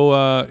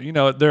 So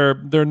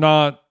they're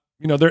not,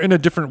 they're in a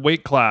different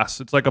weight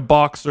class. It's like a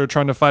boxer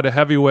trying to fight a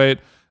heavyweight,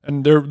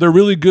 and they're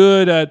really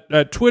good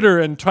at Twitter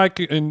and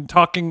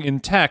talking in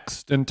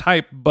text and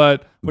type.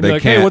 But when you're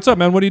like, hey, what's up,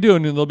 man? What are you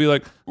doing? And they'll be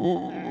like,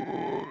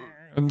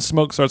 and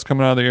smoke starts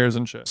coming out of their ears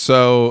and shit.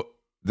 So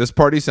this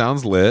party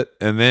sounds lit,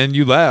 and then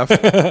you left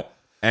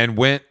and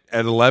went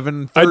at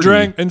 11:30. I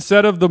drank,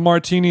 instead of the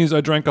martinis, I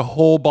drank a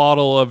whole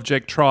bottle of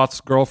Jake Trott's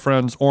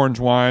girlfriend's orange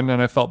wine,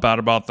 and I felt bad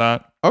about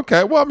that.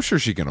 Okay, well, I'm sure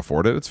she can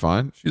afford it. It's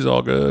fine. She's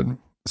all good.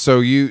 So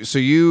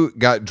you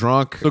got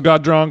drunk.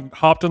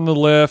 Hopped in the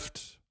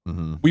lift.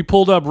 Mm-hmm. We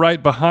pulled up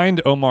right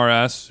behind Omar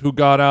S., who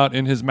got out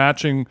in his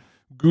matching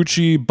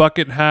Gucci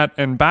bucket hat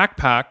and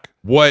backpack.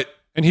 What?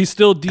 And he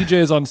still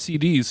DJs on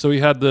CDs, so he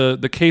had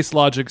the Case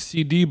Logic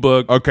CD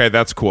book. Okay,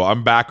 that's cool.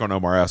 I'm back on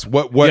Omar S.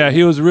 What? Yeah,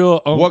 he was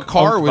real. What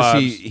car was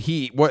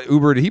he? What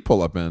Uber did he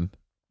pull up in?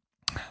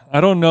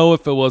 I don't know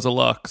if it was a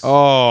Lux.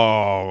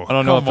 Oh, I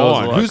don't know if it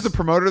was a Lux. Who's the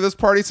promoter of this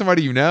party?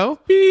 Somebody you know?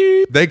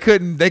 Beep. They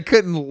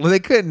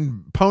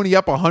couldn't pony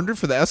up 100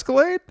 for the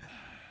Escalade.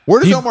 Where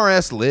does Omar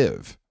S.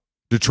 live?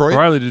 Detroit?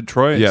 Probably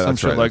Detroit. Yeah, some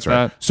shit like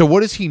that. So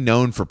what is he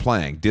known for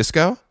playing?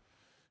 Disco?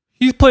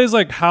 He plays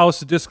like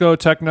house, disco,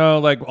 techno,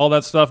 like all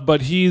that stuff,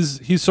 but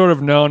he's sort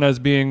of known as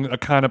being a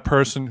kind of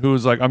person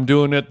who's like, I'm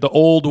doing it the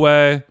old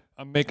way.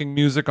 I'm making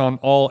music on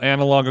all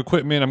analog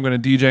equipment. I'm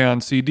going to DJ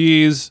on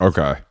CDs.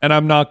 Okay. And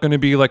I'm not going to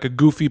be like a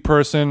goofy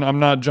person. I'm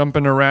not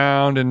jumping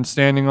around and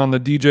standing on the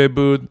DJ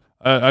booth.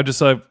 I just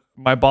have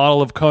my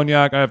bottle of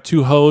cognac. I have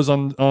two hoes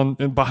on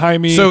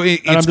behind me. So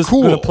it's I'm just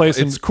cool. Gonna play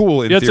some, it's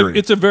cool in theory.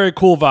 It's a very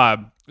cool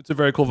vibe. It's a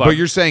very cool vibe. But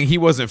you're saying he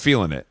wasn't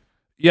feeling it.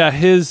 Yeah,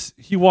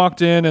 he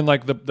walked in and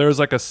like there was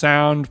like a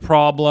sound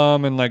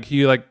problem, and like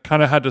he like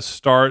kind of had to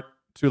start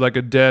to like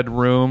a dead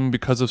room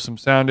because of some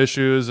sound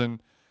issues,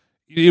 and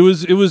it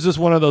was just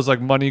one of those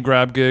like money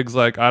grab gigs.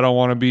 Like, I don't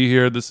want to be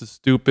here. This is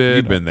stupid.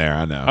 You've been there,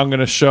 I know. I'm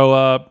gonna show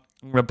up.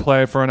 I'm gonna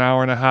play for an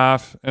hour and a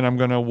half, and I'm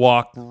gonna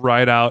walk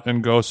right out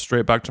and go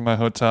straight back to my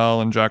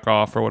hotel and jack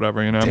off or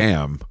whatever.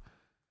 Damn.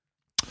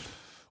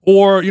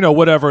 Or,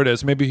 whatever it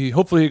is. Maybe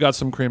hopefully he got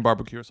some Korean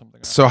barbecue or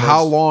something. So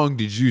how long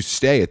did you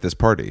stay at this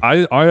party?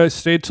 I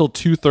stayed till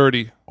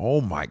 2:30. Oh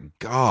my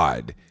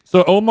God.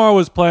 So Omar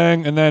was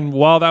playing, and then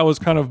while that was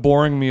kind of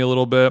boring me a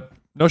little bit,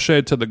 no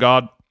shade to the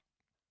God,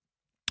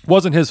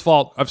 wasn't his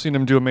fault. I've seen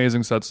him do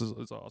amazing sets.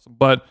 It's awesome.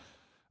 But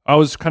I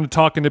was kind of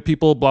talking to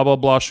people, blah, blah,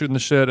 blah, shooting the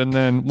shit. And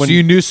then so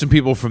you knew some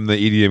people from the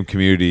EDM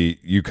community,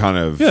 you kind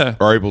of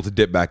are able to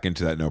dip back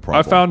into that, no problem.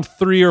 I found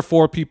 3 or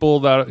 4 people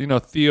that,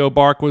 Theo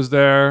Bark was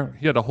there.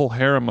 He had a whole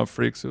harem of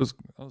freaks. I was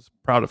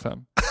proud of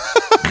him.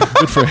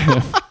 Good for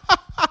him.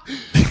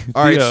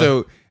 All right.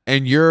 So,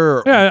 and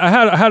you're...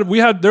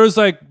 Yeah, there was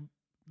like,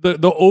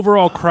 the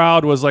overall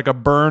crowd was like a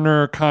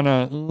burner kind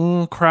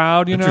of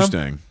crowd,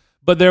 Interesting.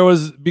 But there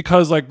was,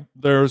 because like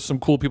there was some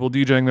cool people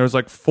DJing, there was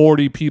like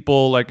 40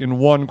 people like in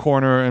one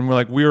corner, and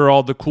we were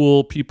all the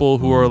cool people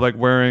who are like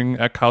wearing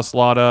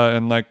Ekauslada,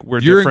 and like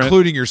You're different.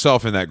 Including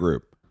yourself in that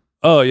group.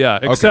 Oh yeah,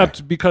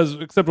 except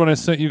when I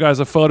sent you guys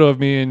a photo of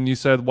me and you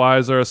said, why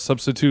is there a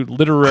substitute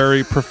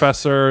literary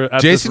professor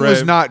at Jason this rave?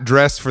 Was not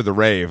dressed for the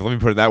rave, let me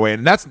put it that way,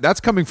 and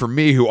that's coming from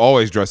me, who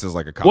always dresses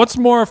like a cop. What's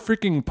more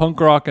freaking punk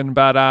rock and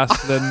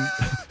badass than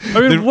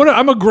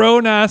I'm a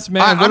grown ass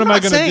man. What am I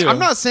going to do? I'm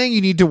not saying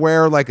you need to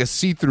wear like a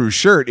see-through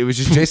shirt. It was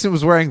just Jason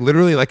was wearing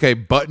literally like a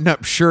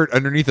button-up shirt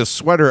underneath a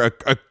sweater,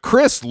 a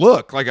crisp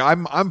look. Like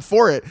I'm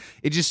for it.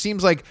 It just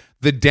seems like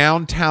the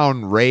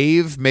downtown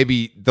rave,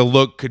 maybe the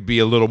look could be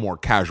a little more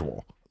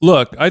casual.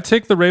 Look, I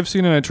take the rave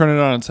scene and I turn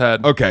it on its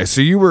head. Okay,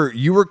 so you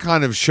were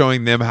kind of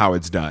showing them how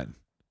it's done.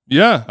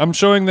 Yeah, I'm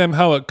showing them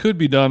how it could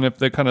be done if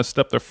they kind of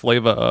step their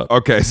flavor up.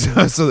 Okay,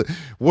 so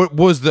what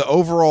was the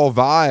overall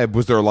vibe?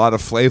 Was there a lot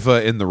of flavor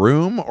in the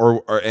room,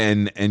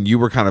 and you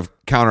were kind of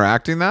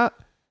counteracting that?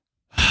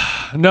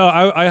 No,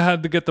 I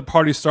had to get the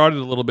party started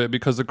a little bit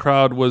because the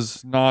crowd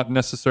was not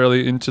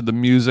necessarily into the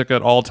music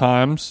at all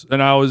times.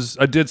 And I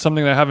did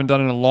something that I haven't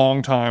done in a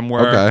long time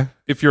where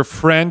if your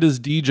friend is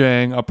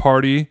DJing a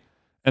party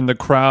and the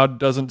crowd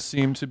doesn't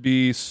seem to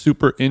be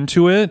super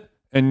into it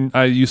and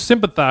you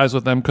sympathize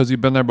with them because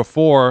you've been there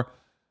before,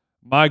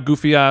 my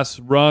goofy ass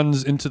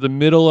runs into the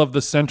middle of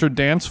the center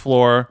dance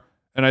floor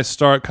and I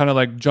start kind of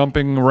like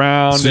jumping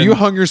around. So you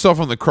hung yourself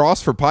on the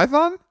cross for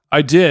Python?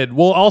 I did.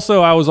 Well,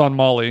 also I was on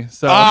Molly.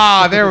 So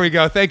there we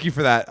go. Thank you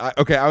for that.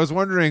 I was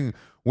wondering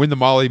when the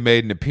Molly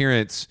made an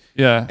appearance.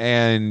 Yeah.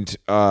 And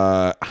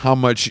how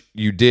much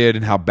you did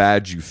and how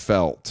bad you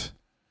felt.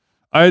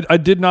 I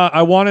did not.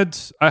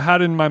 I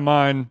had in my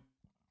mind,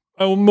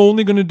 I'm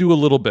only going to do a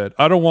little bit.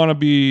 I don't want to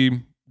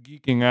be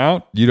geeking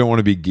out. You don't want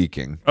to be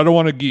geeking. I don't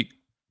want to geek.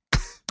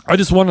 I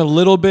just want a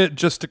little bit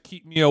just to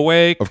keep me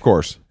awake. Of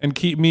course. And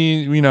keep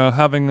me,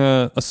 having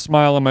a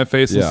smile on my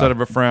face instead of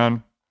a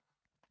frown.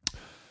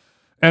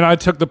 And I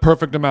took the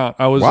perfect amount.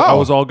 I was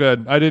all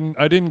good. I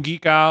didn't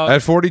geek out.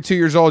 At 42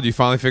 years old, you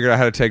finally figured out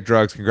how to take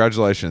drugs.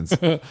 Congratulations.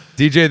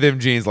 DJ Them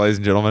Jeans, ladies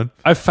and gentlemen.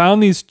 I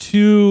found these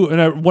two,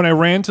 and when I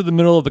ran to the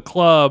middle of the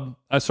club,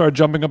 I started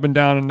jumping up and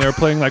down, and they were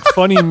playing like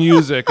funny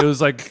music. It was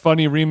like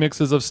funny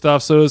remixes of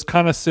stuff, so it was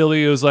kind of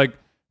silly. It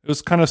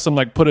was kind of some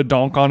like put a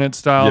donk on it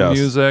style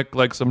music,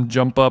 like some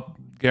jump up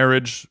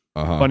garage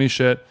funny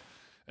shit.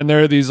 And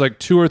there are these like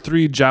 2 or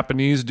 3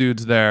 Japanese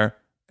dudes there,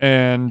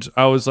 and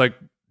I was like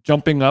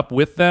jumping up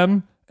with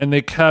them, and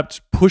they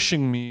kept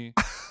pushing me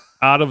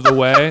out of the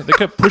way. They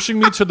kept pushing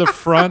me to the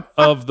front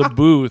of the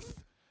booth.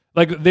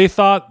 Like they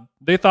thought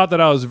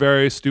that I was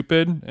very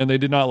stupid and they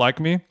did not like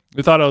me.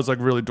 They thought I was like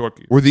really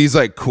dorky. Were these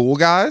like cool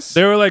guys?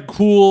 They were like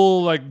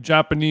cool, like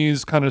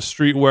Japanese kind of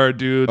streetwear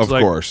dudes. Of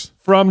course.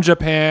 From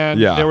Japan.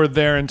 Yeah. They were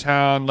there in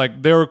town.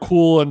 Like they were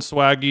cool and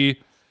swaggy.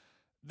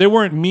 They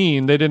weren't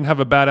mean. They didn't have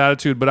a bad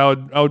attitude, but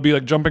I would be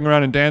like jumping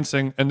around and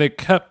dancing, and they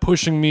kept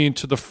pushing me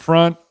to the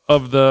front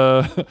of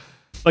the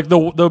like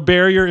the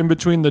barrier in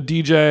between the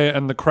DJ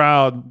and the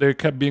crowd. They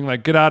kept being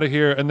like, get out of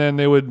here. And then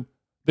they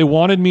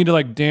wanted me to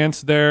like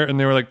dance there, and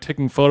they were like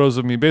taking photos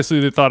of me. Basically,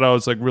 they thought I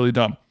was like really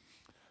dumb.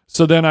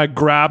 So then I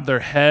grabbed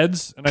their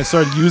heads and I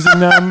started using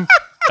them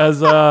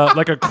as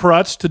like a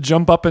crutch to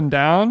jump up and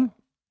down.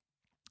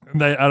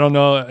 And I don't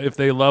know if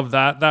they love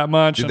that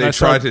much. Did they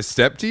try to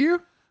step to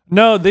you?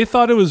 No, they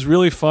thought it was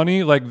really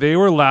funny. Like they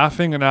were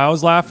laughing and I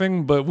was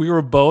laughing, but we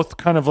were both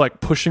kind of like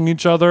pushing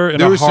each other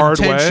in a hard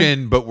way. There was some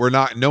tension, but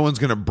no one's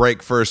going to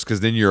break first because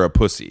then you're a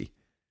pussy.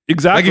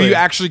 Exactly. Like if you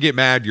actually get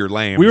mad, you're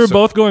lame. We were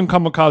both going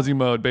kamikaze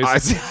mode,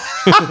 basically.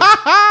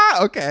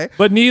 Okay.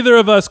 But neither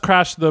of us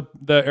crashed the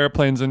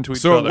airplanes into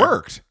each other. So it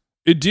worked.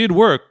 It did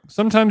work.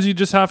 Sometimes you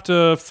just have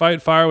to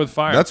fight fire with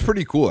fire. That's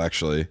pretty cool,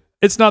 actually.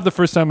 It's not the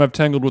first time I've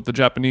tangled with the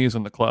Japanese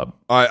in the club.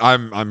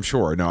 I'm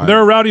sure. No,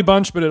 they're a rowdy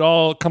bunch, but it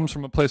all comes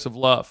from a place of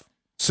love.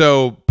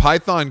 So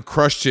Python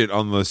crushed it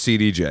on the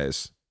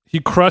CDJs. He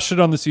crushed it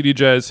on the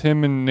CDJs.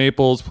 Him and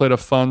Naples played a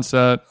fun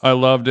set. I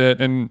loved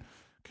it. And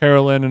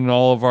Carolyn and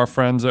all of our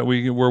friends that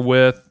we were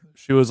with,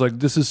 she was like,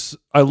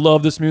 I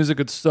love this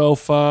music. It's so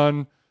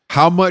fun.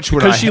 How much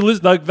would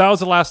that was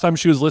the last time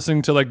she was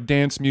listening to like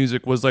dance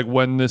music, was like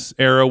when this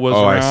era was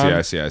around.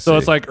 I see. So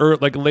it's like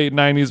late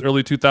 90s,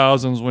 early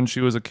 2000s when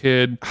she was a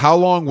kid. How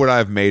long would I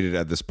have made it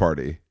at this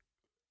party?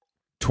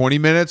 20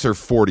 minutes or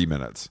 40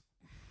 minutes?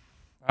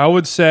 I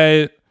would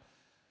say,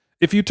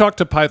 if you talk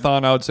to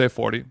Python, I would say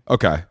 40.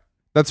 Okay.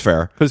 That's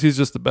fair. Because he's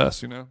just the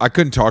best, I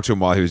couldn't talk to him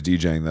while he was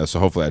DJing, though, so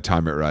hopefully I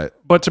time it right.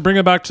 But to bring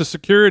it back to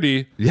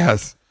security.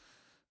 Yes.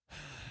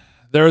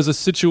 There is a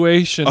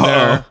situation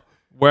there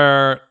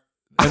where,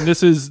 and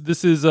this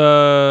is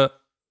a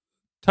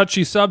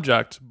touchy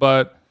subject,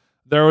 but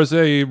there was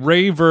a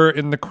raver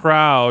in the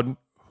crowd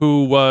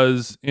who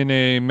was in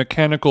a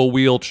mechanical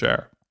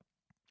wheelchair.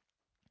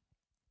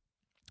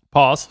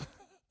 Pause.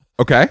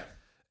 Okay.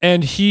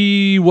 And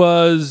he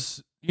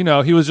was, he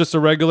was just a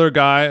regular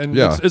guy, and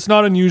it's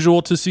not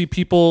unusual to see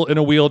people in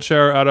a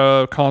wheelchair at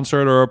a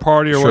concert or a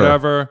party or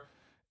whatever.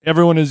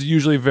 Everyone is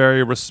usually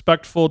very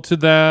respectful to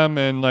them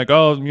and like,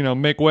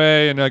 make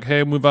way and like,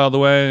 hey, move out of the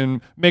way and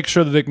make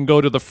sure that they can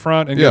go to the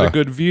front and get a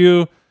good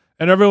view.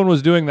 And everyone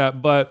was doing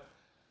that. But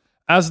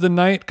as the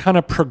night kind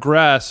of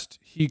progressed,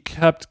 he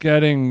kept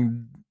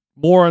getting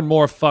more and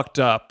more fucked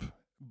up,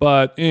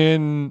 but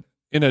in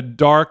a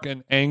dark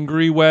and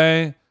angry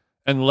way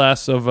and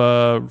less of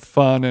a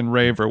fun and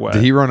raver way.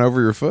 Did he run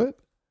over your foot?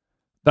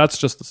 That's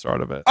just the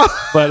start of it.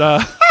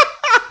 But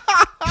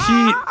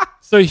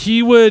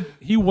he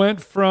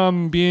went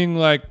from being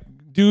like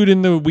dude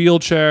in the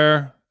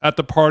wheelchair at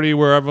the party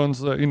where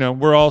everyone's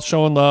we're all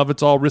showing love,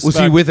 it's all respect.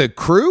 Was he with a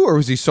crew or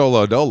was he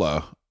solo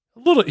dolo?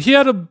 He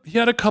had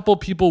a couple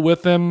people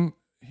with him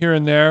here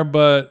and there,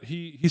 but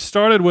he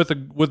started with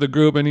a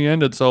group and he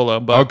ended solo.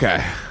 But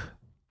okay.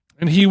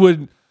 And it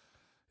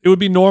would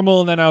be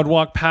normal, and then I would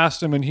walk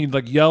past him and he'd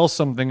like yell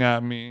something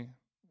at me.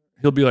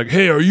 He'll be like,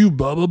 "Hey, are you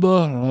blah blah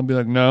blah?" And I'll be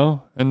like,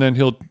 "No." And then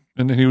he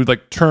would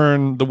like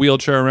turn the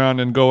wheelchair around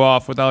and go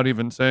off without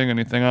even saying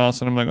anything else.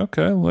 And I'm like,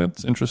 okay, well,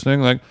 that's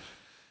interesting. Like,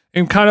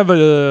 in kind of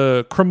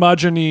a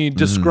curmudgeon-y,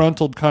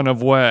 disgruntled kind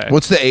of way.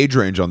 What's the age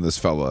range on this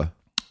fella?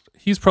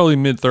 He's probably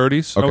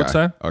mid-30s, I would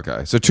say.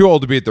 Okay. So too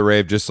old to be at the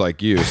rave, just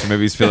like you. So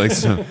maybe he's feeling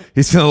a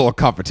little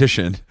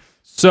competition.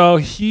 So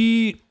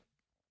he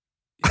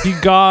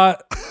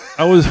got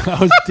I was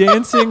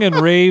dancing and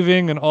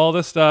raving and all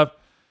this stuff,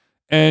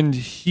 and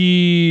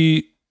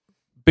he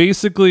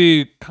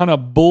basically kind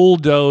of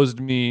bulldozed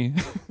me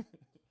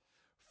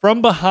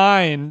from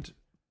behind.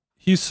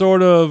 He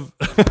sort of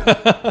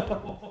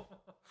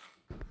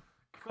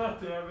God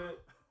damn it.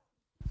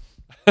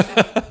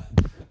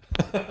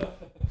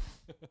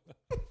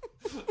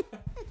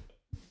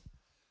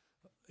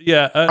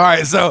 Yeah. All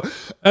right. So,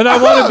 and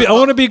I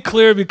want to be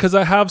clear because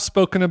I have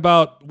spoken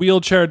about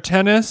wheelchair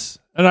tennis,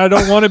 and I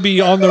don't want to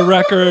be on the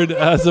record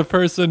as a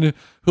person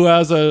who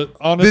has a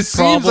honest. This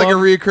seems like a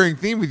reoccurring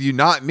theme with you,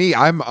 not me.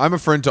 I'm a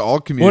friend to all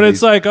communities. When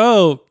it's like,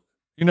 oh,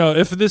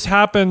 if this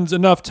happens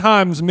enough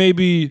times,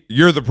 maybe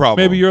you're the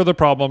problem. Maybe you're the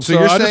problem. So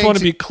I just want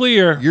to be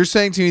clear. You're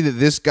saying to me that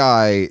this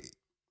guy,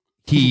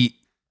 he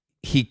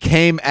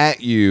came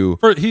at you.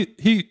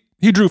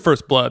 He drew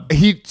first blood.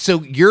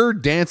 So you're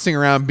dancing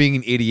around being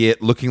an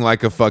idiot, looking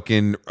like a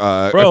fucking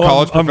a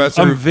college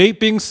professor. I'm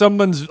vaping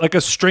someone's, like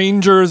a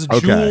stranger's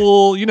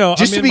jewel.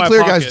 Just to be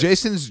clear, guys,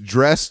 Jason's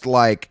dressed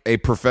like a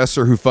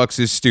professor who fucks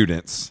his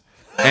students,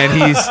 and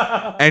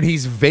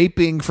he's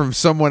vaping from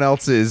someone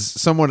else's.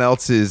 Why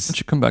don't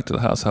you come back to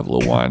the house, have a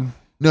little wine?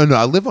 No,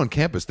 I live on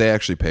campus. They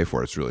actually pay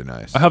for it. It's really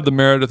nice. I have the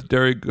Meredith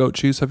Dairy Goat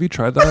Cheese. Have you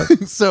tried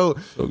that? So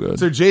good.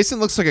 So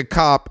Jason looks like a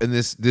cop, and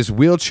this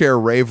wheelchair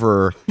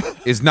raver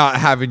is not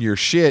having your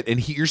shit.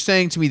 And you're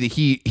saying to me that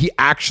he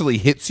actually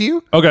hits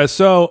you? Okay,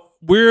 so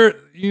we're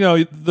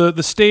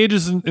the stage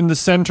is in the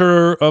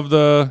center of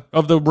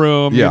the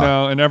room,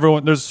 and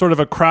everyone, there's sort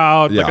of a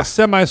crowd, like a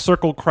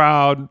semicircle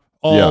crowd,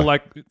 all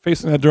like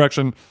facing that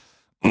direction.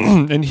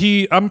 And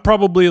I'm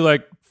probably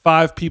like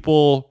 5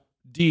 people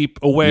deep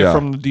away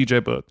from the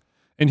DJ booth,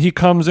 and he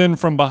comes in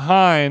from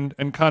behind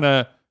and kind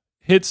of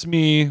hits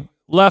me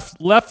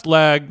left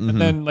leg, and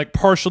then like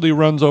partially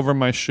runs over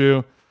my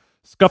shoe,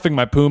 scuffing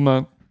my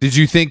Puma. Did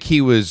you think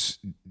he was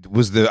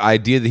the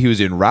idea that he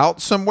was en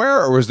route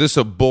somewhere, or was this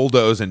a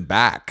bulldoze and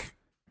back?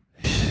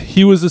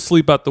 He was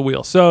asleep at the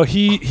wheel, so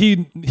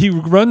he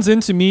runs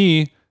into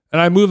me, and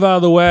I move out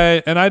of the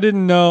way, and I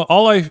didn't know.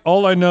 All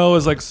I know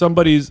is like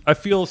I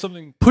feel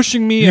something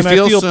pushing me, and I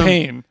feel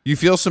pain. You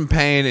feel some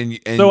pain,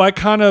 and so I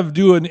kind of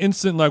do an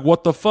instant like,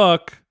 what the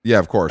fuck? Yeah,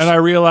 of course. And I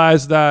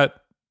realize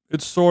that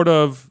it's sort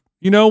of,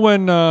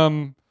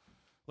 when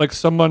like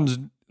someone's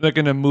like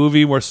in a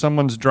movie where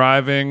someone's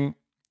driving,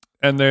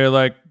 and they're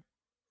like,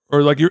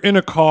 or like you're in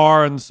a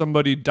car and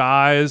somebody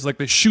dies, like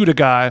they shoot a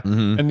guy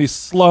and they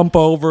slump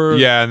over,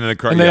 and then the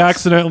car, and they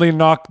accidentally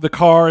knock the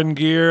car in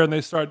gear, and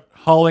they start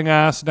hauling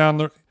ass down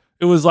the.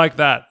 It was like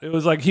that. It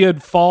was like he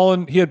had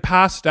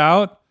passed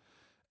out,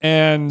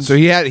 and so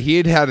he had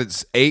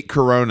its 8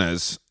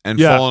 Coronas and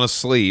fallen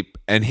asleep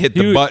and hit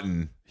the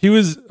button. He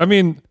was,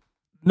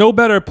 no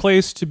better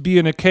place to be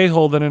in a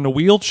K-hole than in a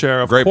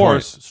wheelchair, of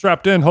course,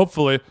 strapped in,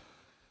 hopefully.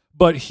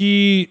 But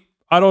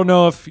I don't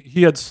know if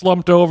he had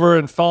slumped over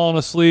and fallen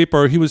asleep,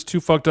 or he was too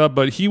fucked up,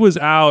 but he was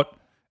out,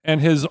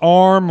 and his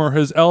arm or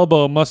his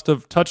elbow must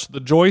have touched the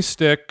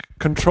joystick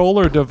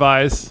controller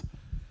device.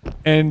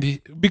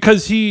 And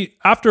because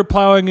after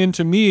plowing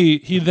into me,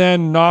 he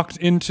then knocked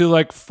into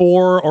like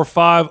 4 or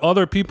 5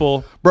 other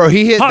people. Bro,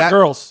 he hit hot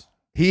girls.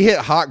 He hit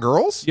hot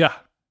girls? Yeah.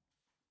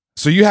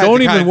 So you had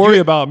don't even worry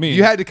about me.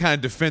 You had to kind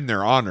of defend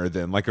their honor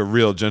then, like a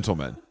real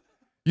gentleman.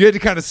 You had to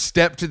kind of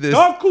step to this.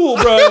 I'm cool,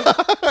 bro.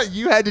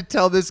 You had to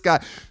tell this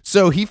guy.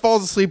 So he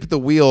falls asleep at the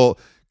wheel,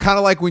 kind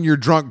of like when you're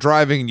drunk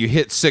driving and you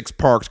hit 6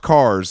 parked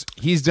cars.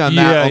 He's done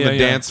that on the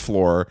dance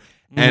floor.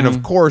 And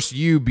of course,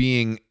 you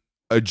being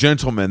a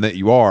gentleman that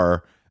you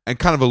are, and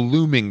kind of a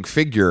looming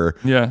figure.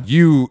 Yeah.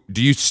 Do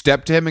you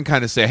step to him and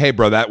kind of say, "Hey,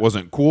 bro, that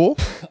wasn't cool"?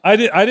 I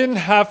didn't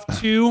have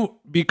to,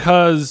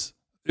 because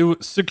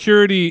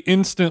security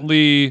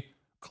instantly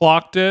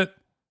clocked it,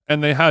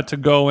 and they had to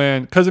go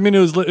in, because it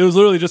was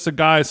literally just a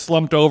guy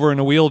slumped over in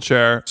a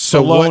wheelchair,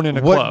 alone in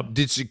a club. What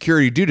did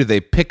security do? Did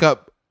they pick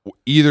up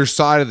either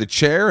side of the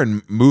chair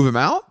and move him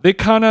out? They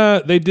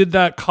did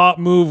that cop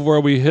move where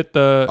we hit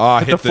the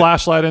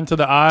flashlight into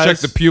the eyes, check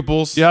the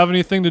pupils. You have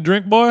anything to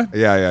drink, boy?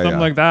 Something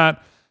like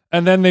that.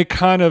 And then they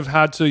kind of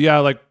had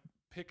to like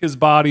pick his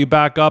body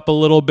back up a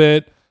little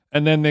bit,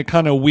 and then they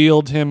kind of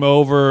wheeled him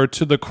over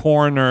to the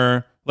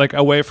corner, like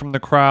away from the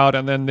crowd,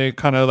 and then they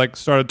kind of like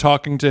started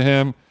talking to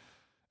him.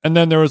 And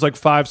then there was like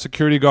 5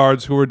 security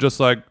guards who were just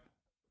like,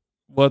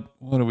 what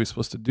are we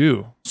supposed to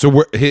do?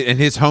 So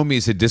his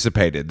homies had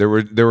dissipated. There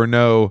were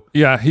no.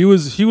 Yeah, he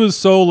was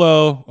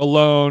solo,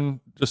 alone,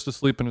 just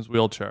asleep in his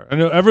wheelchair. I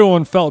know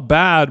everyone felt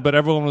bad, but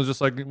everyone was just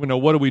like,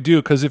 what do we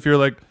do? Because if you're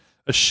like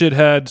a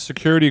shithead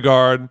security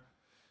guard,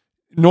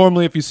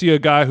 normally if you see a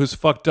guy who's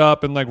fucked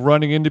up and like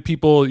running into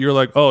people, you're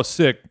like, oh,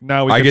 sick.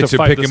 Now I get to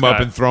fight pick this him guy.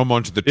 up and throw him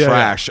onto the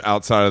trash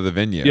outside of the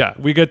venue. Yeah,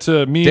 we get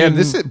to me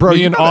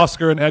and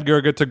Oscar and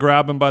Edgar get to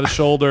grab him by the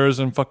shoulders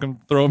and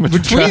fucking throw him in the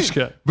trash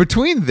can.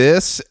 Between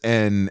this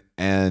and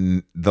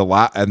the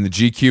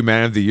GQ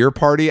Man of the Year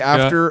party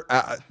after,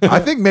 I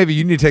think maybe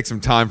you need to take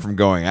some time from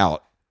going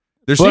out.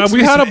 But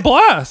we had a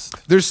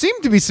blast. There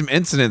seemed to be some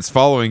incidents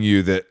following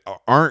you that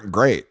aren't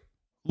great.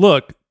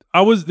 Look,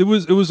 it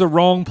was a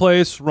wrong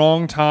place,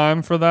 wrong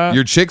time for that.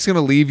 Your chick's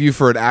gonna leave you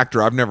for an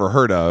actor I've never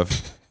heard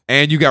of,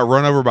 and you got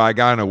run over by a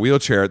guy in a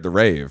wheelchair at the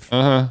rave.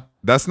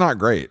 That's not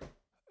great.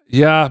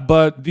 Yeah,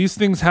 but these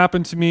things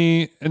happen to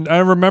me, and I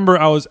remember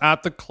I was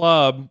at the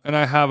club and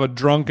I have a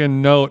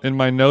drunken note in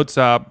my notes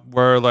app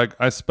where like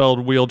I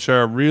spelled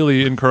wheelchair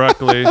really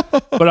incorrectly,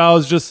 but I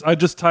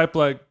just typed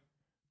like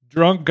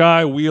drunk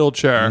guy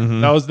wheelchair.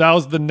 That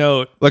was the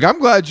note. Like, I'm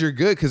glad you're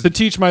good to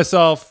teach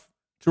myself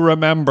to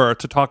remember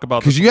to talk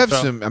about this. Because you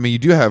have you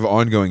do have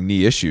ongoing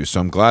knee issues, so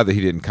I'm glad that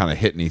he didn't kind of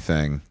hit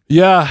anything.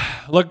 Yeah.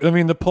 Look, I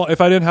mean,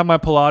 if I didn't have my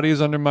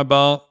Pilates under my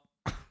belt,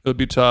 it would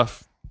be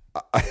tough.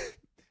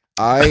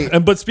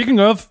 But speaking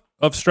of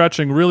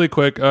stretching, really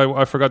quick,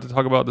 I forgot to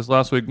talk about this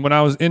last week. When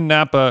I was in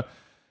Napa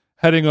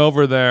heading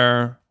over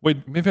there,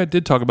 wait, maybe I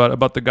did talk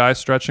about the guy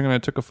stretching and I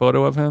took a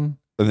photo of him.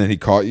 And then he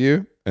caught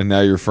you, and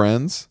now you're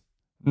friends?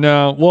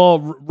 No. Well,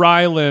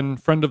 Rylan,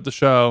 friend of the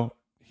show,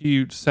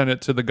 he sent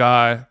it to the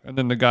guy, and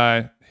then the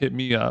guy hit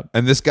me up.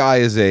 And this guy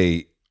is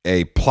a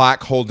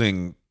plaque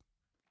holding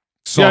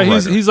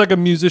songwriter. Yeah, he's like a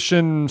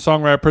musician,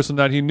 songwriter person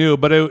that he knew,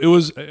 but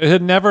it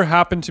had never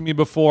happened to me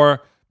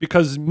before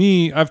because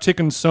I've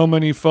taken so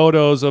many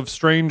photos of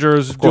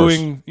strangers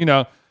doing,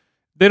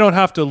 they don't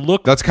have to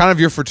look. That's kind of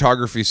your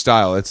photography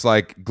style. It's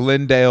like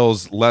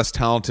Glendale's less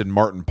talented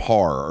Martin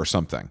Parr or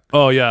something.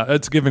 Oh yeah,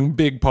 it's giving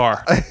big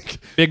Parr.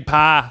 Big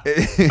pie.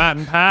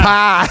 Martin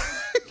Pie.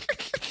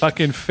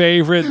 Fucking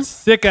favorite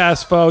sick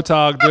ass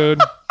photog,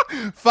 dude.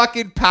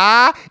 Fucking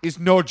pie is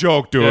no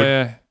joke, dude.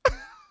 Yeah.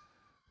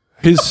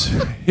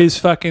 His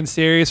fucking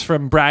series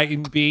from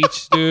Brighton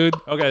Beach, dude.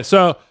 Okay,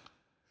 so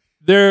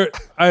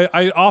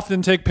I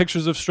often take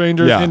pictures of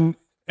strangers and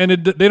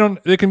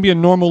they can be a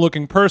normal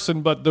looking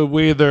person, but the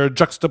way they're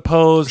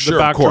juxtaposed, the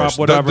backdrop,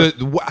 whatever.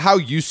 How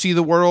you see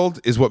the world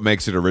is what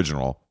makes it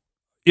original.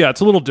 Yeah,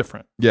 it's a little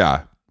different.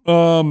 Yeah.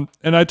 And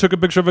I took a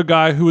picture of a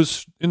guy who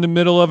was in the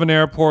middle of an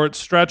airport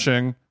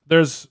stretching.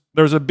 There's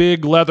a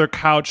big leather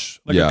couch,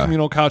 like a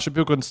communal couch that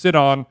people can sit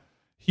on.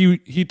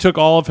 He took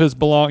all of his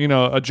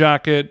a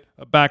jacket,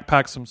 a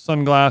backpack, some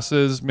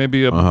sunglasses,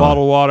 maybe a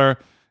bottle of water,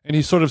 and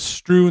he sort of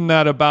strewn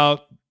that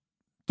about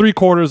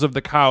 3/4 of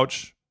the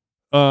couch,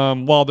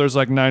 while there's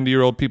like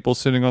 90-year-old people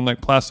sitting on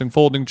like plastic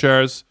folding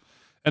chairs,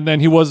 and then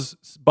he was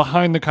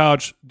behind the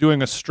couch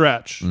doing a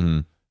stretch.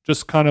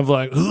 Just kind of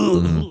like,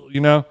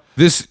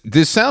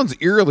 This sounds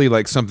eerily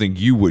like something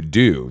you would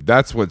do.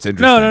 That's what's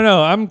interesting.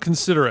 No. I'm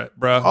considerate,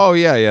 bro. Oh,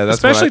 yeah. That's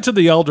especially to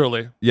the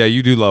elderly. Yeah,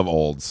 you do love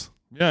olds.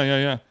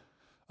 Yeah.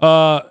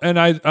 And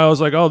I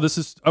was like, oh,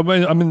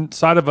 I'm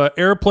inside of an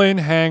airplane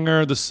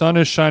hangar. The sun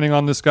is shining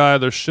on this guy.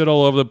 There's shit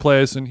all over the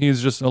place. And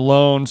he's just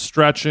alone,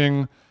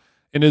 stretching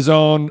in his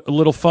own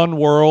little fun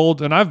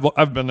world. And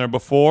I've been there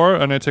before.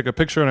 And I take a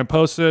picture and I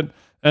post it.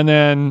 And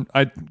then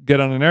I get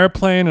on an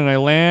airplane and I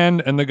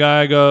land, and the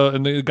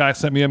guy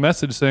sent me a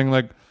message saying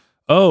like,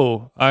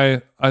 "Oh,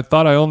 I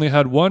thought I only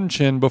had one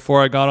chin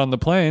before I got on the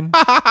plane."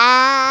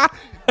 Got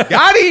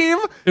him.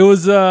 It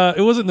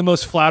wasn't the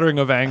most flattering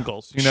of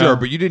angles, Sure,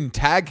 but you didn't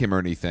tag him or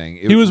anything.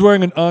 He was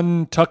wearing an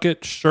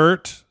untucked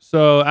shirt,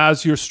 so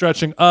as you're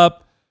stretching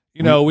up,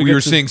 we were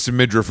seeing some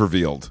midriff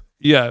revealed.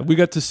 Yeah, we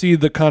got to see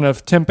the kind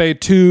of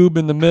tempeh tube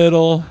in the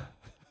middle.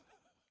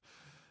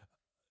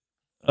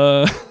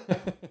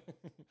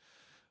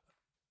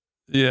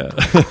 Yeah.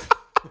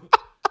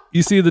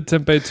 You see the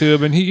tempeh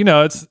tube, and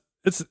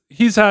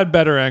he's had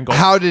better angles.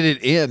 How did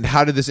it end?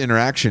 How did this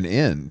interaction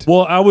end?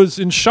 Well, I was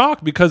in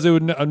shock because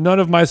none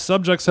of my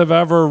subjects have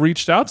ever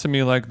reached out to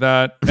me like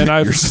that, and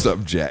your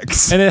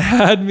subjects, and it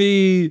had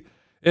me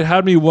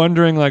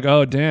wondering like,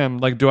 oh damn,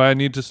 like do I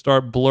need to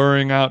start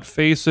blurring out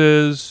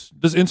faces?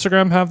 Does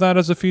Instagram have that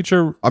as a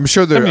feature? I'm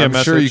sure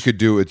sure you could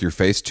do it with your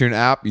Facetune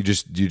app. You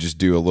just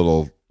do a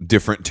little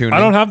different tuning. I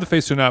don't have the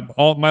Facetune app.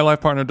 My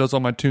life partner does all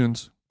my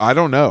tunes. I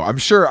don't know. I'm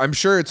sure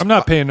it's. I'm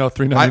not paying no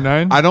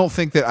 $3.99. I don't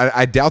think that.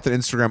 I doubt that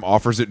Instagram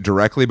offers it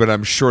directly, but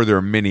I'm sure there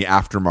are many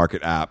aftermarket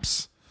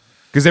apps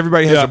because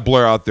everybody has to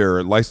blur out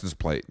their license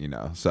plate.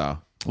 So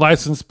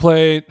license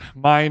plate,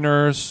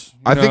 minors.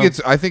 I think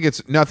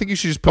it's. No, I think you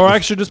should just put. Or I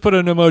should just put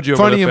an emoji.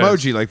 Funny over the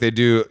emoji, like they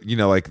do.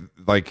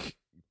 Like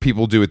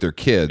people do with their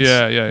kids.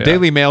 Yeah.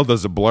 Daily Mail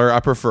does a blur.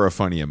 I prefer a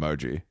funny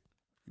emoji.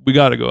 We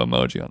got to go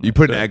emoji on that. You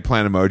put an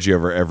eggplant emoji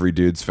over every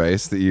dude's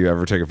face that you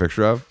ever take a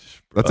picture of.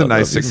 That's a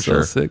nice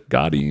signature. So sick.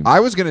 Got him.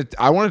 I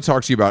want to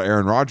talk to you about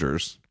Aaron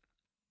Rodgers.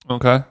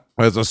 Okay.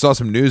 As I saw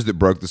some news that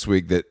broke this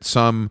week that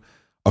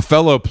a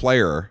fellow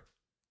player,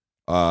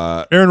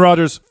 Aaron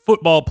Rodgers,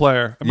 football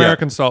player,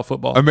 American style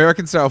football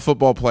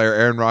player,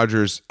 Aaron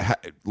Rodgers,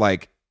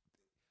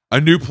 a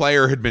new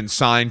player had been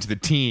signed to the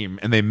team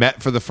and they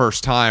met for the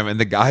first time, and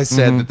the guy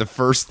said that the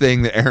first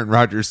thing that Aaron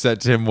Rodgers said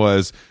to him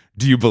was,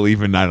 "Do you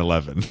believe in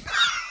 9/11?"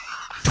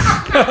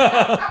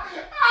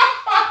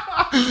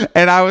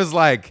 And I was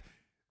like,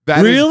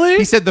 really?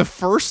 He said the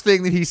first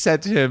thing that he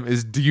said to him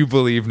is, "Do you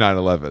believe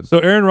 9/11?" So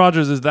Aaron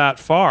Rodgers is that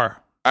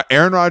far.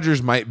 Aaron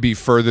Rodgers might be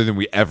further than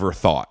we ever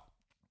thought.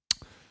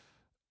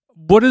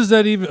 What does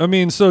that even? I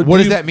mean, so what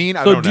does that mean?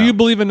 I don't know. Do you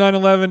believe in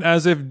 9/11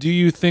 as if? Do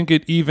you think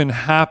it even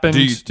happened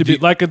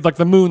like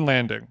the moon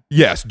landing?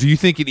 Yes. Do you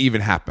think it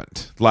even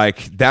happened?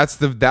 Like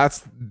that's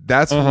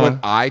what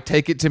I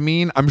take it to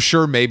mean. I'm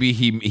sure maybe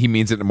he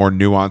means it in a more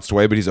nuanced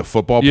way, but he's a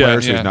football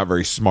player, so he's not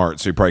very smart,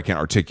 so he probably can't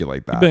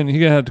articulate that.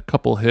 He had a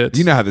couple hits.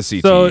 You know how the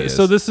CTE is.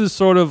 So this is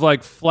sort of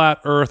like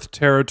flat Earth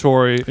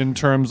territory in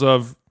terms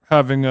of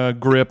having a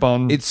grip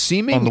on on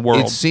the world.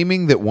 It's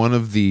seeming that one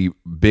of the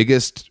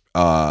biggest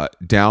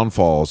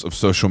downfalls of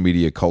social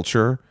media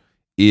culture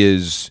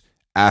is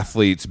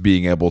athletes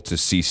being able to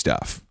see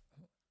stuff.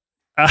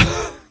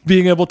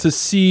 Being able to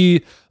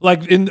see,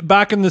 like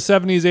back in the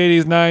 70s,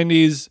 80s,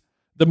 90s,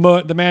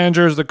 the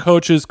managers, the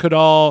coaches could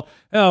all,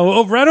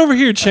 right over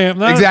here, champ.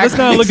 Let's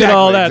not look at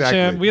all that,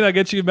 champ. We gotta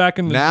get you back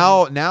in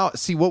the now.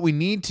 See, what we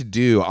need to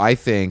do, I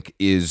think,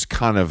 is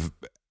kind of.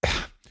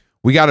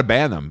 We got to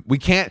ban them. We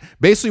can't.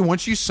 Basically,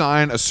 once you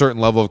sign a certain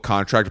level of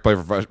contract to play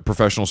for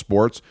professional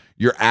sports,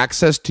 your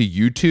access to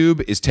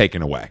YouTube is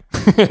taken away.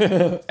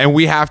 And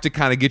we have to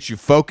kind of get you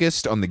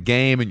focused on the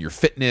game and your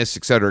fitness,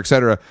 et cetera, et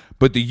cetera.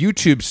 But the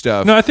YouTube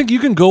stuff. No, I think you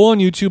can go on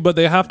YouTube, but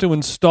they have to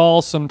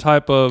install some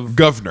type of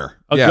governor.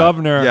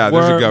 Governor. Yeah,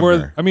 there's a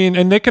governor.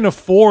 And they can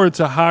afford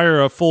to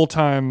hire a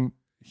full-time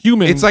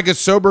human. It's like a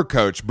sober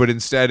coach, but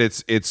instead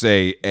it's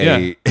a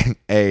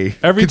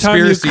every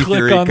time you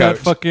click on coach. that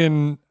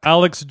fucking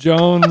Alex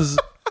Jones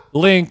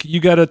link,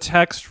 you get a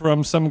text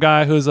from some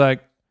guy who's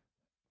like,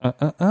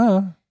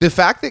 The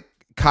fact that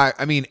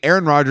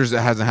Aaron Rodgers, it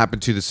hasn't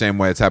happened to the same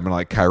way it's happened to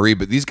like Kyrie,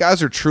 but these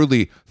guys are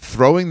truly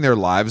throwing their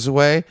lives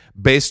away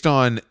based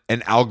on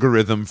an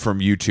algorithm from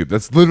YouTube.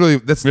 That's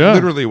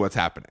literally what's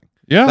happening.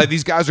 Yeah. Like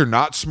these guys are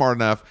not smart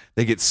enough.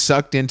 They get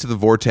sucked into the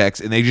vortex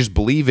and they just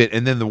believe it.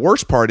 And then the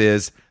worst part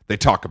is they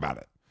talk about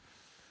it.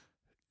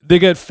 They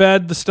get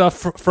fed the stuff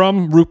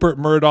from Rupert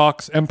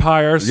Murdoch's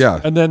empires. Yeah.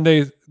 And then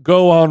they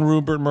go on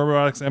Rupert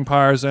Murdoch's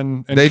empires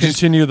and they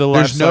continue the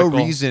life cycle.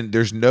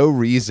 There's no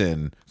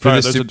reason for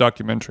this. There's a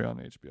documentary on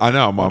HBO. I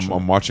know.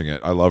 I'm watching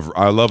it. I love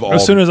all.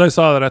 As soon as I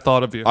saw that, I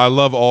thought of you. I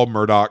love all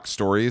Murdoch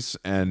stories,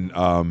 and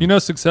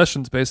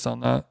Succession's based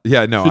on that.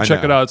 Yeah, no, I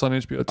check it out. It's on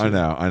HBO too. I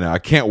know. I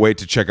can't wait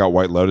to check out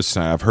White Lotus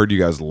tonight. I've heard you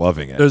guys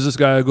loving it. There's this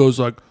guy who goes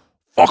like,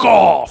 "Fuck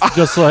off,"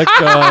 just like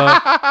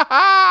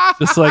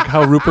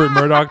how Rupert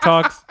Murdoch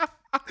talks.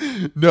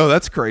 No,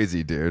 that's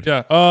crazy, dude.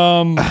 Yeah.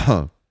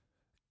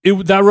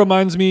 That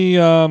reminds me,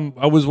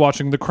 I was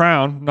watching The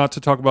Crown, not to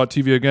talk about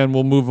TV again,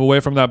 we'll move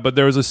away from that, but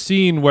there was a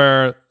scene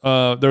where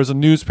there's a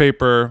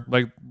newspaper,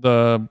 like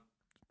I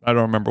don't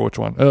remember which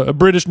one, a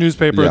British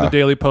newspaper, the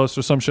Daily Post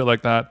or some shit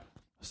like that,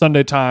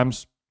 Sunday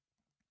Times,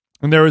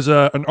 and there was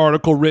an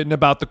article written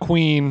about the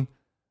Queen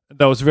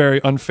that was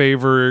very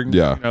unfavoring.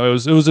 Yeah. It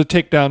was a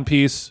takedown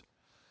piece,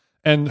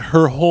 and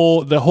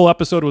the whole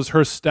episode was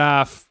her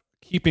staff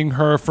keeping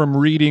her from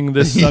reading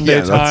this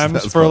Sunday Times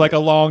that's for funny. Like a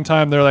long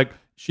time. They're like,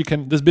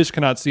 this bitch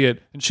cannot see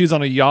it. And she's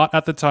on a yacht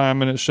at the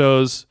time, and it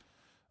shows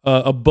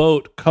a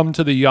boat come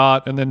to the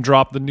yacht and then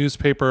drop the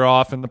newspaper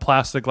off in the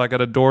plastic like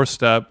at a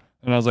doorstep.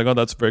 And I was like, oh,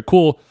 that's very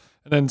cool.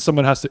 And then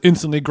someone has to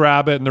instantly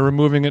grab it, and they're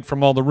removing it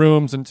from all the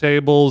rooms and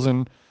tables.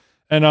 And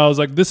I was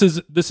like, this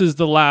is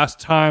the last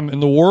time in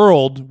the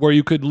world where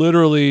you could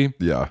literally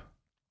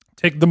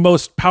take the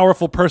most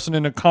powerful person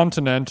in a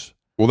continent.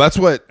 Well, that's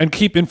what, and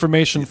keep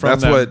information from them.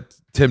 That's what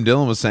Tim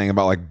Dillon was saying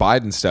about like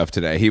Biden stuff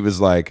today. He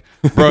was like,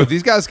 bro,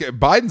 these guys,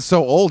 Biden's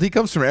so old. He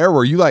comes from an era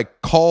where you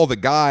like call the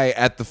guy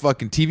at the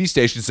fucking TV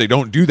station and say,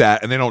 don't do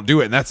that. And they don't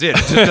do it. And that's it.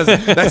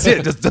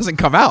 It just doesn't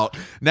come out.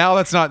 Now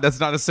that's not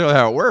necessarily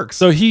how it works.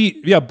 So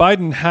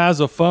Biden has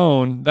a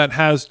phone that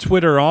has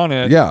Twitter on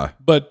it. Yeah.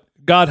 But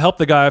God help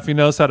the guy if he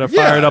knows how to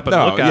fire it up and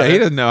look at it. He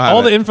doesn't know how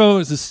all the info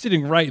is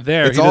sitting right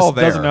there. It's he all just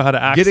doesn't know how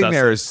to access Getting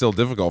there is still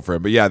difficult for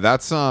him. But yeah,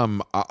 that's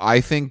I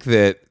think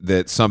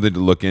that's something to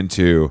look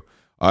into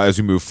as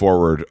we move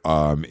forward,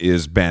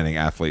 is banning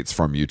athletes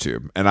from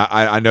YouTube. And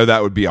I know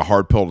that would be a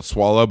hard pill to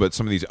swallow, but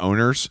some of these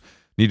owners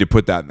need to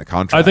put that in the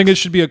contract. I think it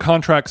should be a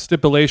contract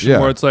stipulation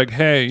where it's like,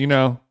 hey,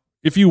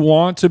 if you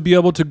want to be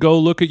able to go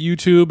look at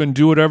YouTube and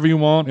do whatever you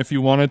want, if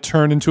you want to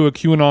turn into a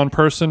QAnon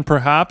person,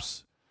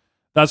 perhaps,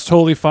 that's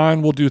totally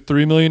fine. We'll do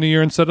 $3 million a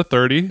year instead of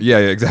 30. Yeah,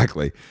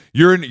 exactly.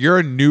 You're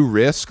a new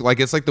risk. Like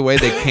it's like the way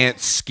they can't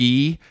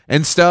ski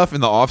and stuff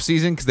in the off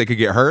season because they could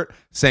get hurt.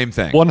 Same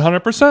thing.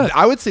 100%.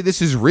 I would say this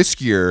is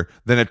riskier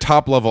than a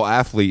top level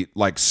athlete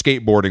like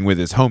skateboarding with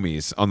his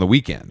homies on the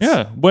weekends.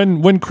 Yeah.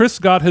 When Chris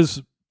got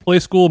his Play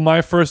School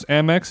My First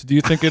Amex, do you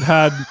think it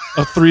had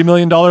a $3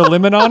 million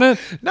limit on it?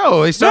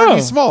 No, they started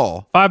me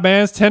small. 5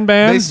 bands, 10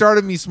 bands. They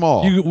started me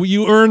small.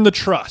 You earn the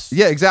trust.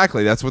 Yeah,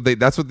 exactly. That's what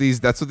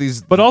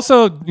these. But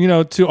also,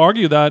 to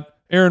argue that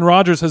Aaron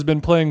Rodgers has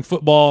been playing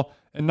football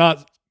and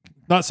not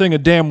saying a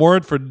damn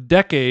word for a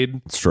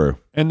decade. It's true.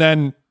 And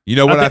then you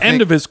know what? At the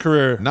end of his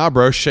career, nah,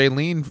 bro.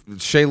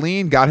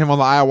 Shailene got him on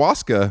the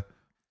ayahuasca.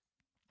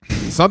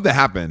 Something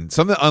happened.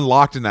 Something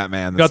unlocked in that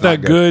man. Got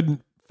that good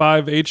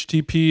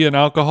 5-HTP and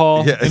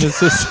alcohol in his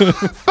system.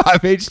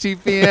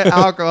 5-HTP and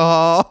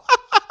alcohol.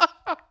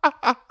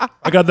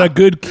 I got that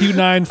good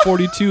Q9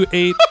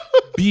 42.8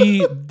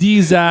 B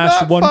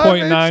D-Zash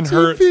 1.9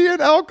 hertz. 5-HTP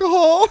and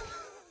alcohol.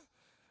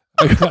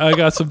 I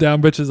got some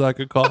down bitches I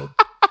could call.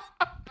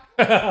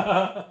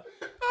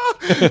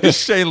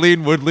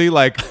 Shailene Woodley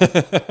like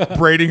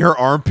braiding her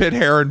armpit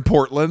hair in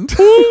Portland.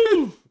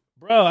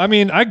 Bro, I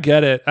mean, I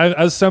get it.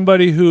 As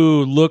somebody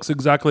who looks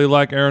exactly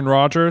like Aaron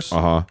Rodgers,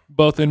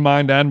 both in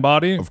mind and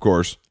body, of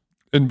course,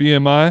 in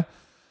BMI,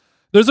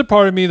 there's a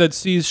part of me that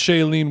sees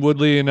Shailene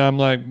Woodley and I'm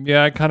like,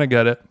 yeah, I kind of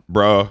get it.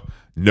 Bro,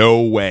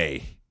 no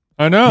way.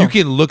 I know. I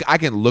can look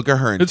at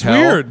her and tell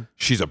weird.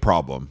 She's a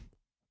problem.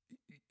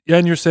 Yeah,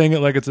 and you're saying it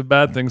like it's a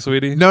bad thing,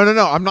 sweetie. No,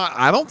 I'm not.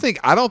 I don't think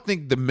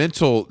the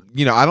mental,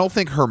 I don't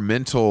think her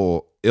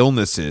mental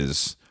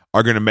illnesses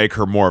are going to make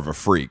her more of a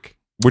freak,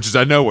 which is,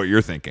 I know what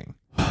you're thinking.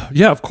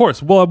 Yeah, of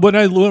course. Well, when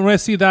I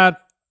see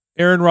that,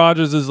 Aaron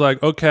Rodgers is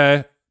like,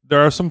 okay, there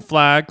are some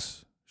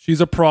flags.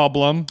 She's a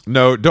problem.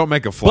 No, don't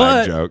make a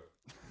flag joke.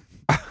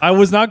 I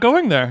was not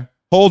going there.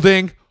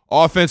 Holding,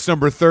 offense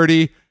number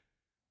 30,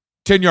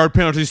 10-yard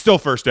penalty, still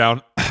first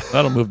down.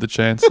 That'll move the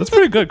chains. That's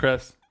pretty good,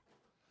 Chris.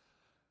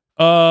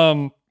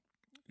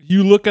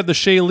 You look at the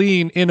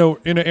Shailene in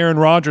a Aaron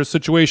Rodgers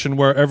situation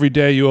where every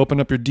day you open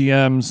up your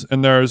DMs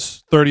and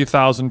there's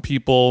 30,000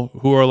 people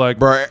who are like,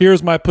 bro,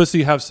 here's my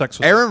pussy, have sex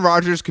with Aaron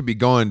Rodgers could be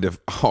going to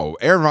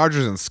Aaron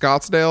Rodgers in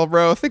Scottsdale,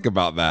 bro. Think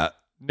about that.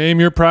 Name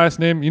your price,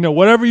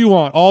 whatever you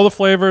want, all the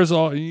flavors,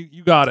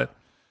 you got it.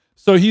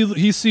 So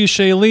he sees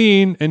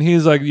Shailene and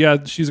he's like, yeah,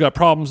 she's got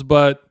problems,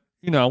 but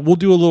we'll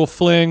do a little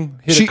fling,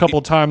 hit a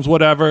couple times,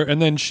 whatever.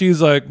 And then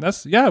she's like,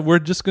 we're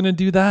just gonna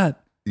do that.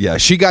 Yeah,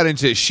 she got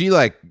into it.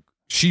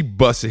 She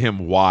busted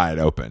him wide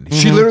open. Mm-hmm.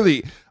 She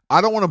literally,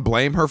 I don't want to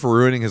blame her for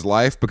ruining his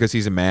life because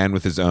he's a man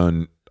with his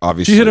own,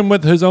 obviously. She hit him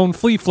with his own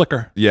flea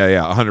flicker. Yeah,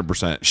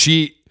 100%.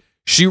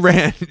 She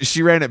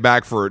ran it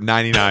back for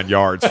 99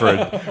 yards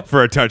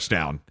for a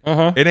touchdown.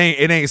 Uh-huh. It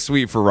ain't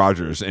sweet for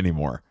Rodgers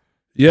anymore.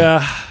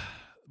 Yeah.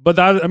 But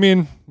that, I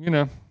mean,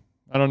 I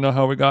don't know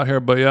how we got here,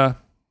 but yeah.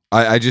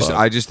 I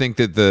just think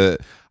that the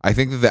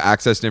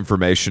access to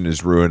information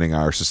is ruining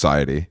our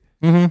society.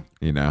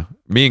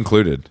 Mm-hmm. Me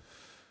included.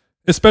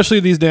 Especially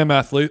these damn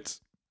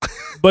athletes.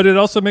 But it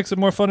also makes it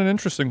more fun and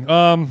interesting.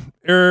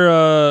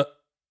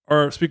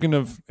 Speaking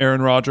of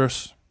Aaron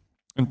Rodgers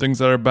and things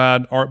that are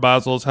bad, Art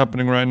Basel is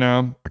happening right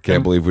now. I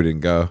can't believe we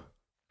didn't go.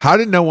 How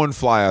did no one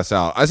fly us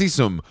out? I see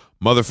some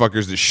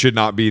motherfuckers that should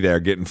not be there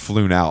getting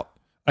flown out.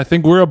 I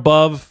think we're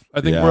above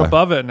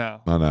it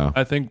now. I know.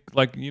 I think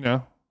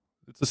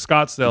it's a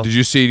Scottsdale. Did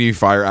you see any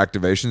fire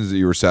activations that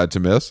you were sad to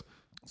miss?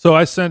 So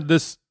I sent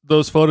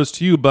those photos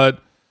to you,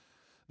 but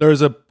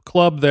there's a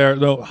club there,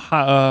 though,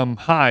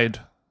 Hyde.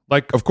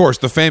 Of course,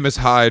 the famous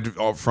Hyde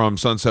from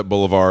Sunset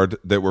Boulevard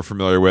that we're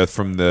familiar with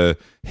from the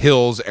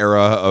Hills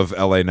era of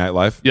LA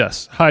nightlife.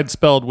 Yes, Hyde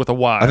spelled with a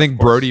Y. I think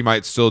Brody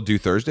might still do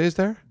Thursdays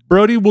there.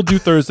 Brody will do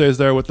Thursdays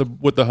there with the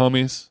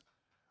homies.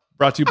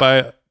 Brought to you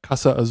by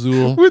Casa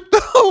Azul. With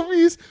the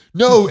homies.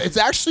 No, it's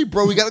actually,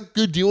 bro, we got a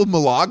good deal with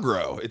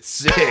Milagro. It's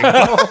sick.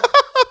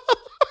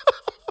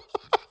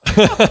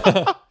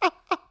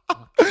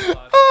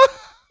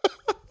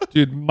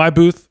 Dude, my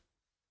booth,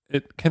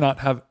 it cannot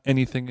have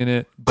anything in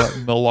it but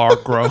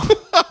Milagro.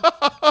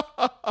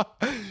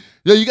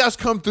 Yeah, you guys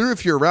come through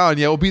if you're around.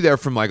 Yeah, we'll be there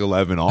from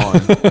 11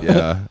 on.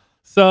 Yeah.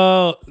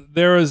 So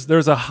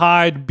there's a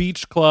Hyde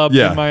Beach Club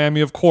in Miami,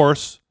 of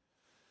course.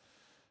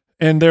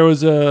 And there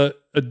was a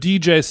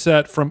DJ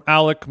set from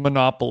Alec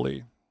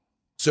Monopoly.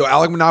 So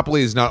Alec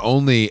Monopoly is not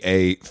only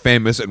a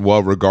famous and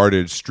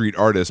well-regarded street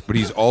artist, but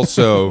he's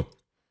also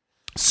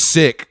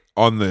sick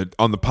on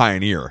the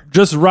Pioneer.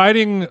 Just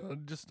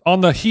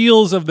on the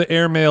heels of the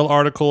Airmail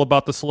article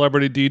about the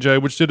celebrity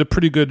DJ, which did a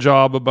pretty good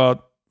job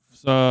about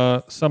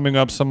summing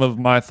up some of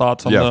my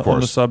thoughts on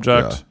the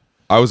subject. Yeah.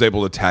 I was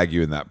able to tag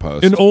you in that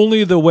post. In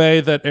only the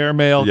way that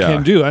Airmail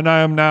can do. And I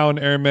am now an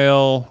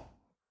Airmail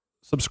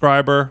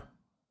subscriber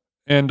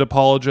and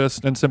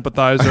apologist and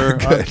sympathizer.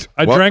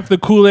 I drank the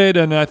Kool-Aid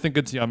and I think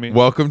it's yummy.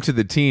 Welcome to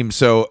the team.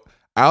 So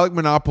Alec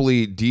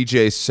Monopoly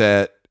DJ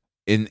set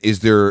is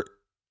there,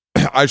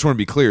 I just want to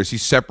be clear, is he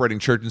separating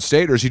church and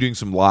state or is he doing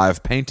some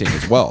live painting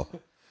as well?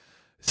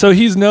 So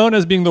he's known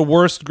as being the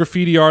worst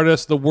graffiti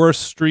artist, the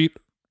worst street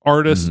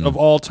artist of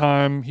all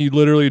time. He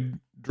literally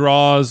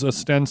draws a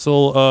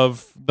stencil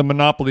of the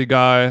Monopoly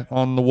guy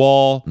on the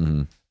wall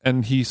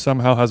and he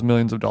somehow has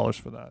millions of dollars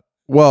for that.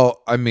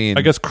 Well, I mean,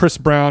 I guess Chris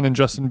Brown and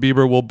Justin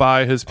Bieber will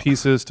buy his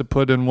pieces to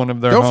put in one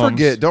of their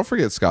homes. Don't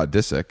forget Scott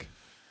Disick.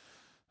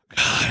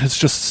 God, it's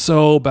just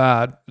so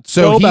bad. It's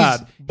so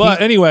bad.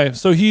 But anyway,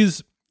 so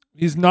he's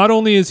not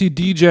only is he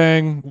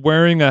DJing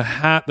wearing a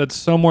hat that's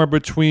somewhere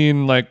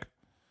between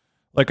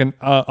like an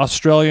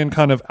Australian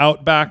kind of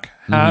outback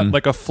hat,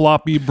 like a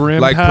floppy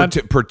brim like hat.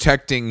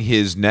 protecting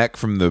his neck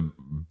from the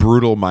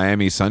brutal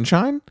Miami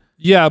sunshine.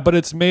 Yeah, but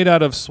it's made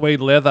out of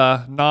suede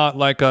leather, not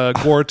like a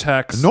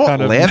Gore-Tex Not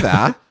kind of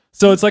leather.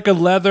 So it's like a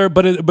leather,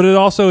 but it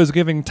also is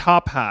giving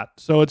top hat.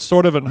 So it's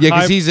sort of an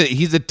because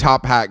he's a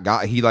top hat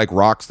guy. He like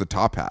rocks the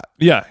top hat.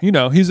 Yeah,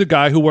 he's a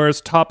guy who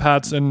wears top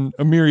hats and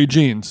Amiri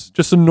jeans.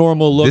 Just a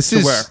normal look to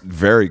wear. This is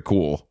very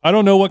cool. I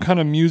don't know what kind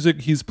of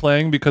music he's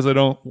playing because I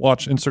don't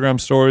watch Instagram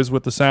stories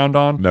with the sound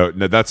on. No,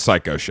 that's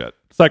psycho shit.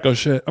 Psycho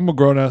shit. I'm a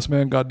grown ass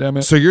man. God damn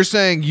it. So you're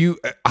saying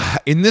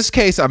in this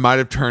case, I might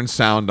have turned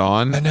sound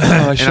on. I know.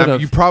 I should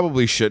have. You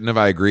probably shouldn't have.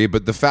 I agree.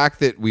 But the fact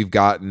that we've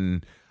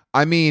gotten,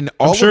 I mean,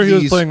 I'm sure he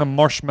was playing a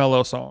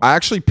Marshmello song. I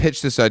actually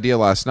pitched this idea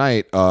last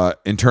night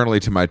internally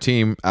to my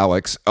team,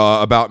 Alex,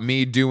 about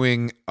me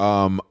doing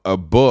a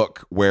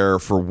book where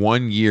for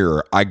 1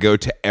 year I go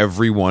to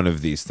every one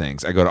of these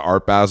things. I go to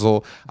Art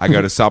Basel, I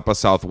go to South by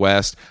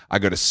Southwest, I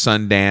go to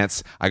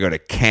Sundance, I go to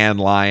Cannes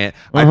Lion.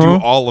 I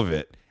do all of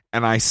it.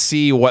 And I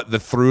see what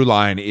the through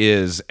line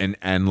is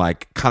and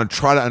like kind of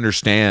try to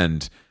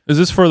understand. Is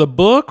this for the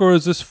book or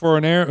is this for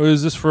or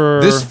is this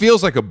for... This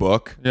feels like a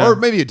book or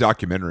maybe a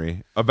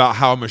documentary about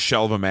how I'm a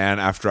shell of a man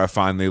after I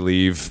finally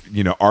leave,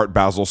 Art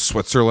Basel,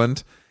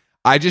 Switzerland.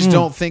 I just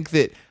don't think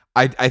that...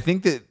 I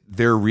think that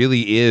there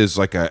really is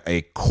like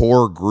a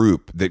core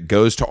group that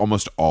goes to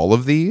almost all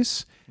of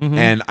these.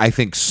 And I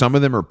think some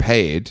of them are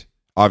paid,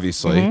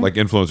 obviously, like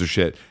influencer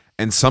shit.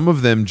 And some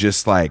of them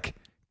just like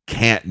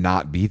can't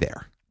not be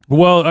there.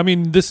 Well, I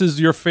mean, this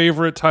is your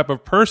favorite type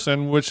of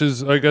person, which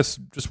is, I guess,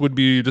 just would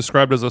be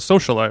described as a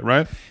socialite,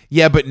 right?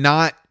 Yeah, but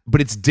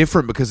it's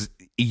different because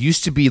it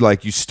used to be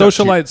like you stuck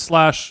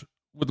socialite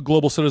 / with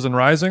Global Citizen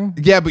Rising.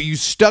 Yeah, but you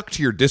stuck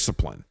to your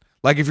discipline.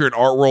 Like if you're an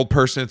art world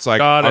person, it's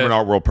like I'm an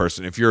art world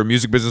person. If you're a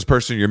music business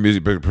person, you're a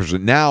music business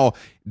person. Now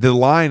the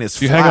line is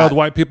flat. You hang out with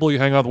white people, you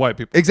hang out with white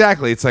people.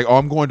 Exactly. It's like,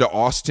 I'm going to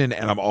Austin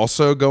and I'm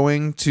also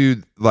going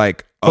to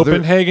like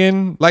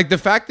Copenhagen. Like the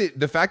fact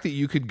that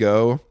you could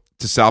go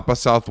to South by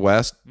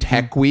Southwest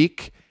Tech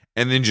Week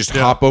and then just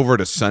hop over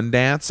to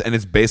Sundance and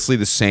it's basically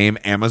the same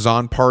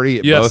Amazon party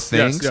at both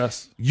things.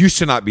 Yes. Used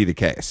to not be the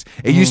case.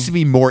 It used to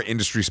be more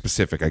industry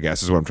specific, I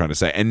guess, is what I'm trying to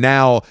say. And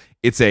now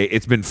it's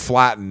been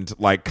flattened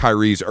like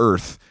Kyrie's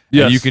Earth.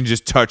 Yes. And you can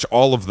just touch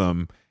all of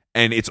them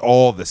and it's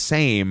all the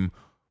same,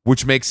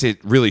 which makes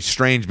it really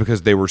strange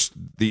because they were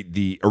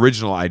the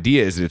original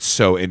idea is that it's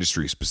so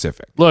industry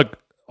specific. Look,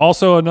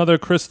 also another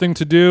Chris thing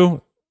to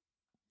do,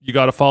 you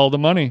got to follow the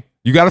money.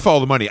 You got to follow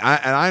the money.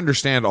 I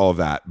understand all of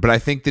that, but I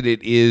think that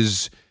it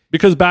is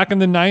because back in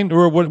the 90s,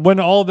 or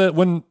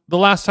when the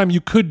last time you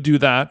could do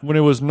that, when it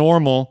was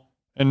normal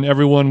and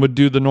everyone would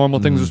do the normal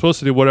things they're supposed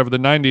to do, whatever the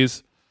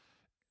 90s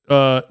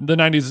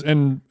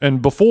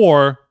and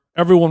before,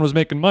 everyone was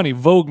making money.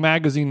 Vogue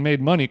magazine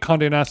made money.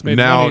 Condé Nast made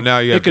money. Now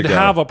you have could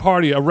have a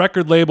party. A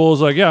record label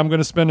is like, yeah, I'm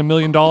going to spend $1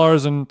 million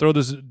and throw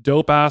this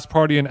dope ass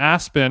party in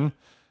Aspen,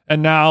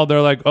 and now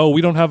they're like, oh, we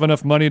don't have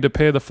enough money to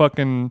pay the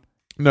fucking.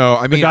 No,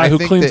 I mean, the guy who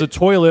cleans the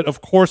toilet.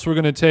 Of course, we're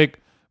going to take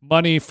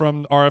money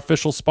from our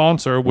official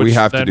sponsor, which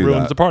then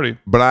ruins the party.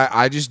 But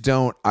I just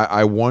don't.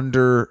 I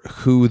wonder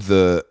who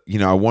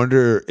I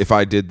wonder if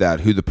I did that,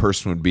 who the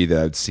person would be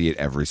that I'd see at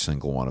every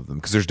single one of them.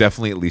 Because there's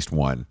definitely at least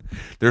one.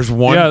 There's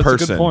one person.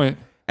 That's a good point.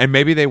 And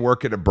maybe they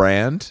work at a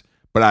brand,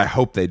 but I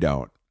hope they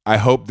don't. I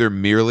hope they're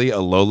merely a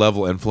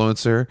low-level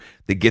influencer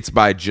that gets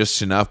by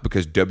just enough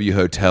because W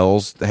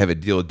Hotels, they have a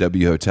deal with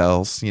W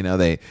Hotels.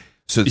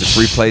 So it's a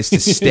free place to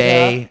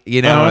stay,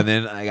 and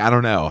then I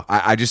don't know.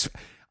 I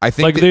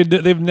think like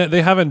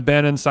they haven't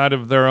been inside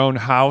of their own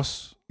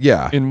house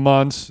in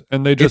months,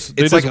 and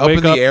it's like Up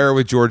in the Air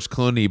with George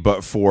Clooney,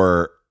 but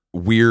for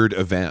weird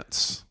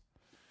events.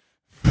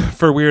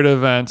 For weird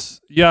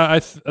events. Yeah,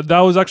 that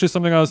was actually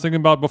something I was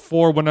thinking about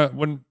before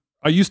when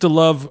I used to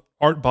love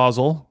Art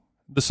Basel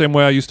the same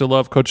way I used to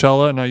love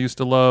Coachella and I used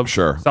to love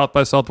South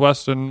by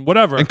Southwest and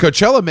whatever. And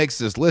Coachella makes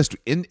this list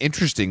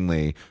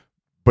interestingly.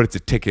 But it's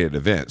a ticketed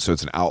event, so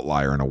it's an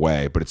outlier in a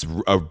way. But it's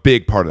a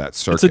big part of that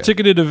circuit. It's a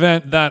ticketed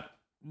event that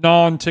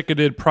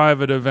non-ticketed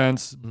private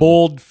events,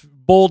 bold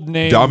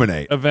name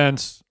dominate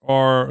events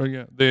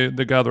are they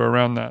gather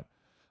around that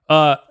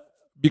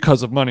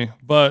because of money.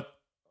 But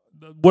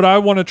what I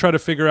want to try to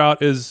figure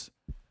out is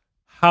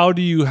how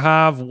do you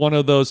have one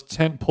of those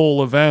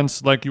tentpole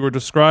events like you were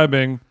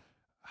describing?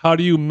 How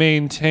do you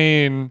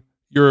maintain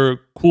your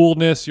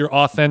coolness, your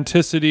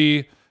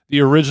authenticity, the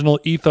original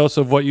ethos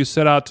of what you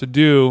set out to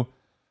do?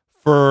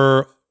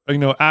 For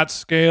at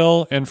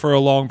scale and for a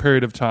long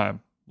period of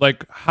time.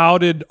 Like, how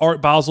did Art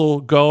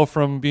Basel go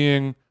from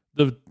being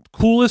the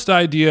coolest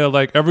idea,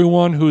 like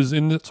everyone who's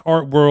in this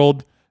art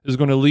world is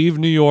going to leave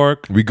New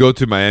York. We go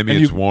to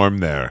Miami, it's warm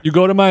there. You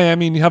go to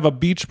Miami and you have a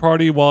beach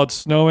party while it's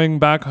snowing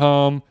back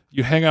home.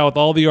 You hang out with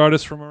all the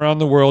artists from around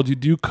the world. You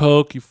do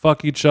coke, you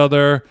fuck each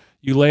other,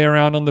 you lay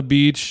around on the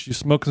beach, you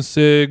smoke some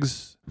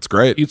cigs. It's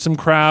great. Eat some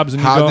crabs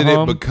and you go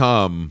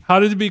home. How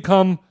did it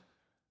become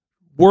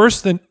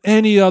worse than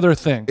any other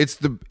thing?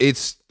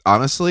 It's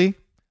honestly,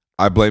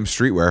 I blame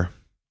streetwear.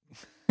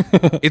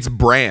 it's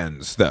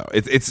brands though.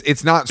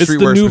 It's not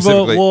streetwear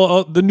specifically.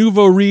 Well, the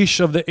nouveau riche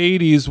of the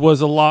 80s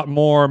was a lot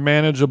more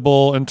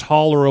manageable and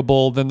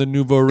tolerable than the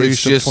nouveau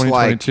riche of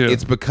 2022.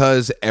 It's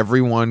because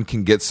everyone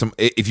can get some.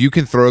 If you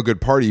can throw a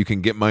good party, you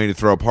can get money to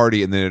throw a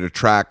party, and then it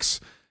attracts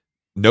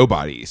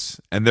nobodies,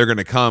 and they're going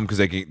to come because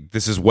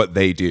this is what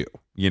they do,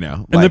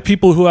 And the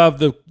people who have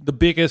the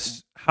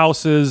biggest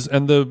houses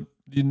and the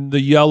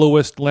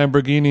yellowest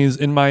Lamborghinis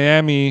in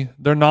Miami,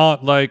 they're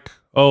not like,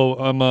 oh,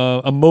 I'm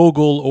a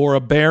mogul or a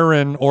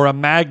baron or a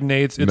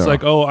magnate. It's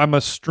like, oh, I'm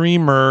a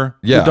streamer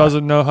who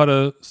doesn't know how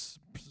to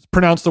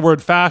pronounce the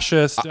word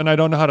fascist, and I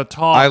don't know how to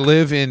talk.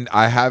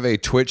 I have a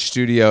Twitch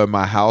studio in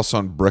my house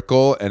on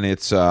Brickell, and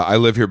it's I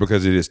live here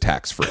because it is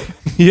tax free.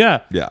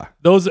 Yeah.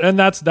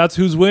 That's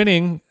who's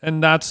winning,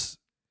 and that's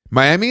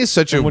Miami is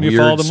such a when weird. You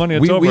follow the money,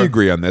 it's over. We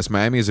agree on this.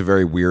 Miami is a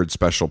very weird,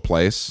 special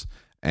place,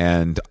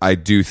 and I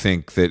do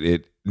think that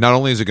it not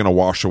only is it going to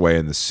wash away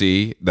in the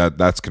sea,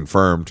 that's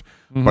confirmed.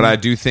 But I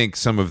do think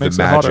some of the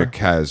magic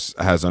has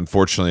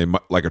unfortunately,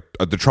 like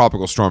the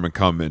tropical storm, had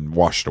come and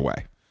washed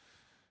away.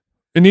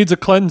 It needs a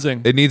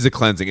cleansing.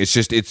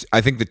 It's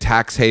I think the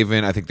tax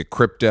haven, I think the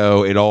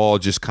crypto, it all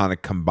just kind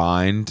of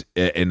combined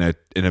in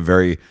a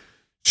very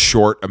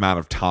short amount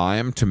of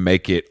time to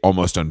make it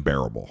almost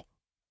unbearable.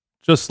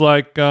 Just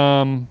like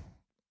Aaron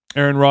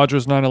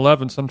Rodgers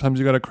 9/11, sometimes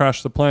you got to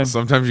crash the plane.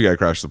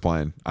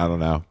 I don't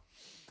know.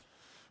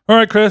 All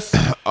right, Chris.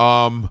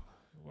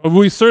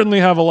 We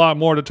certainly have a lot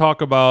more to talk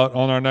about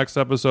on our next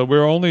episode.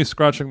 We're only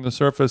scratching the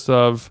surface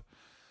of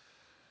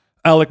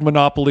Alec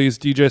Monopoly's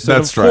DJ set.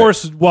 Of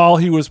course, while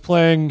he was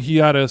playing, he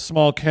had a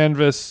small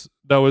canvas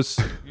that was,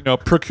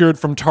 procured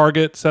from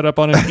Target, set up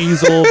on an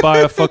easel by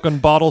a fucking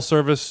bottle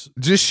service,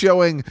 just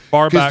showing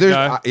barback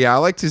guy. Yeah, I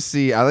like to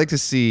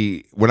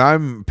see when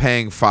I'm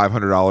paying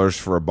 $500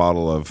 for a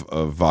bottle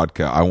of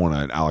vodka. I want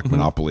an Alec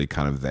Monopoly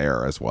kind of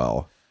there as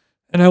well,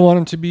 and I want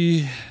him to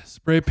be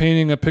spray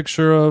painting a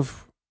picture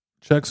of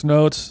Check's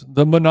Notes,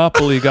 the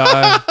Monopoly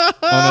guy,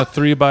 on a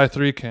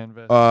 3x3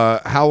 canvas.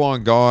 How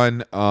Long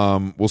Gone?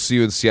 We'll see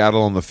you in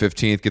Seattle on the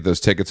 15th. Get those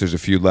tickets. There's a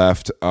few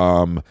left.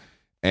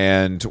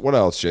 And what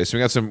else, Jason?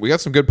 We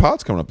got some good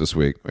pods coming up this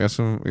week. We got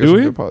some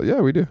good pods. Yeah,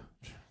 we do.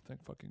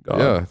 Thank fucking God.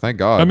 Yeah, thank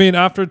God. I mean,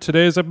 after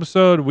today's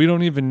episode, we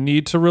don't even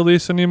need to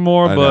release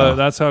anymore, but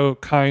that's how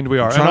kind we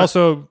are. And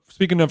also,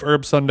 speaking of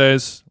Herb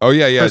Sundays,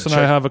 Chris and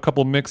I have a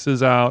couple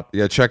mixes out.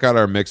 Yeah, check out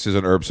our mixes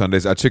on Herb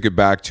Sundays. I took it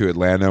back to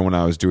Atlanta when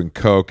I was doing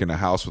coke in a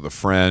house with a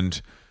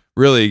friend.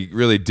 Really,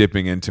 really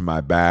dipping into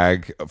my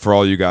bag. For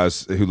all you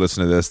guys who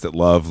listen to this that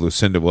love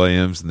Lucinda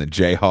Williams and the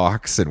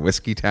Jayhawks and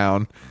Whiskey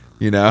Town,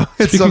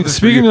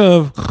 Speaking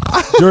of,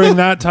 during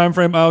that time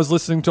frame, I was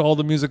listening to all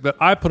the music that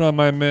I put on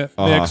my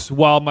mix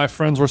while my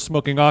friends were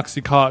smoking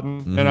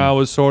Oxycontin, and I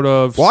was sort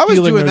of I was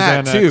doing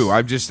that Xanax. too.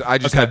 I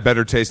just had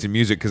better taste in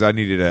music because I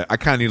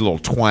kind of need a little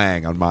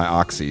twang on my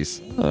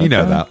Oxys. Okay. You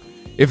know that.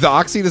 If the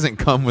Oxy doesn't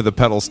come with a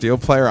pedal steel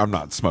player, I'm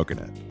not smoking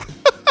it.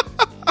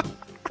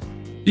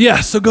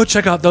 Yeah, so go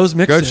check out those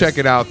mixes. Go check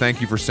it out.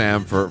 Thank you for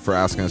Sam for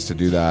asking us to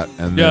do that.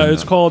 And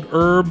it's called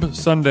Herb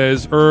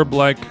Sundays. Herb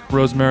like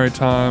rosemary,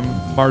 thyme,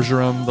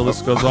 marjoram. The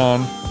list goes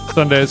on.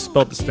 Sundays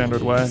spelled the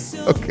standard way.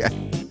 Okay.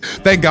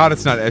 Thank God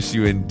it's not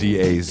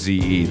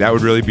SUNDAZE. That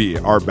would really be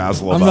our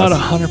Basil of I'm us.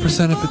 not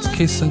 100% if it's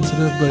case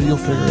sensitive, but you'll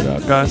figure it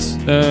out, guys.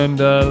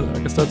 And I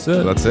guess that's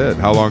it. That's it.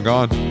 How Long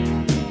Gone?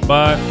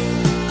 Bye.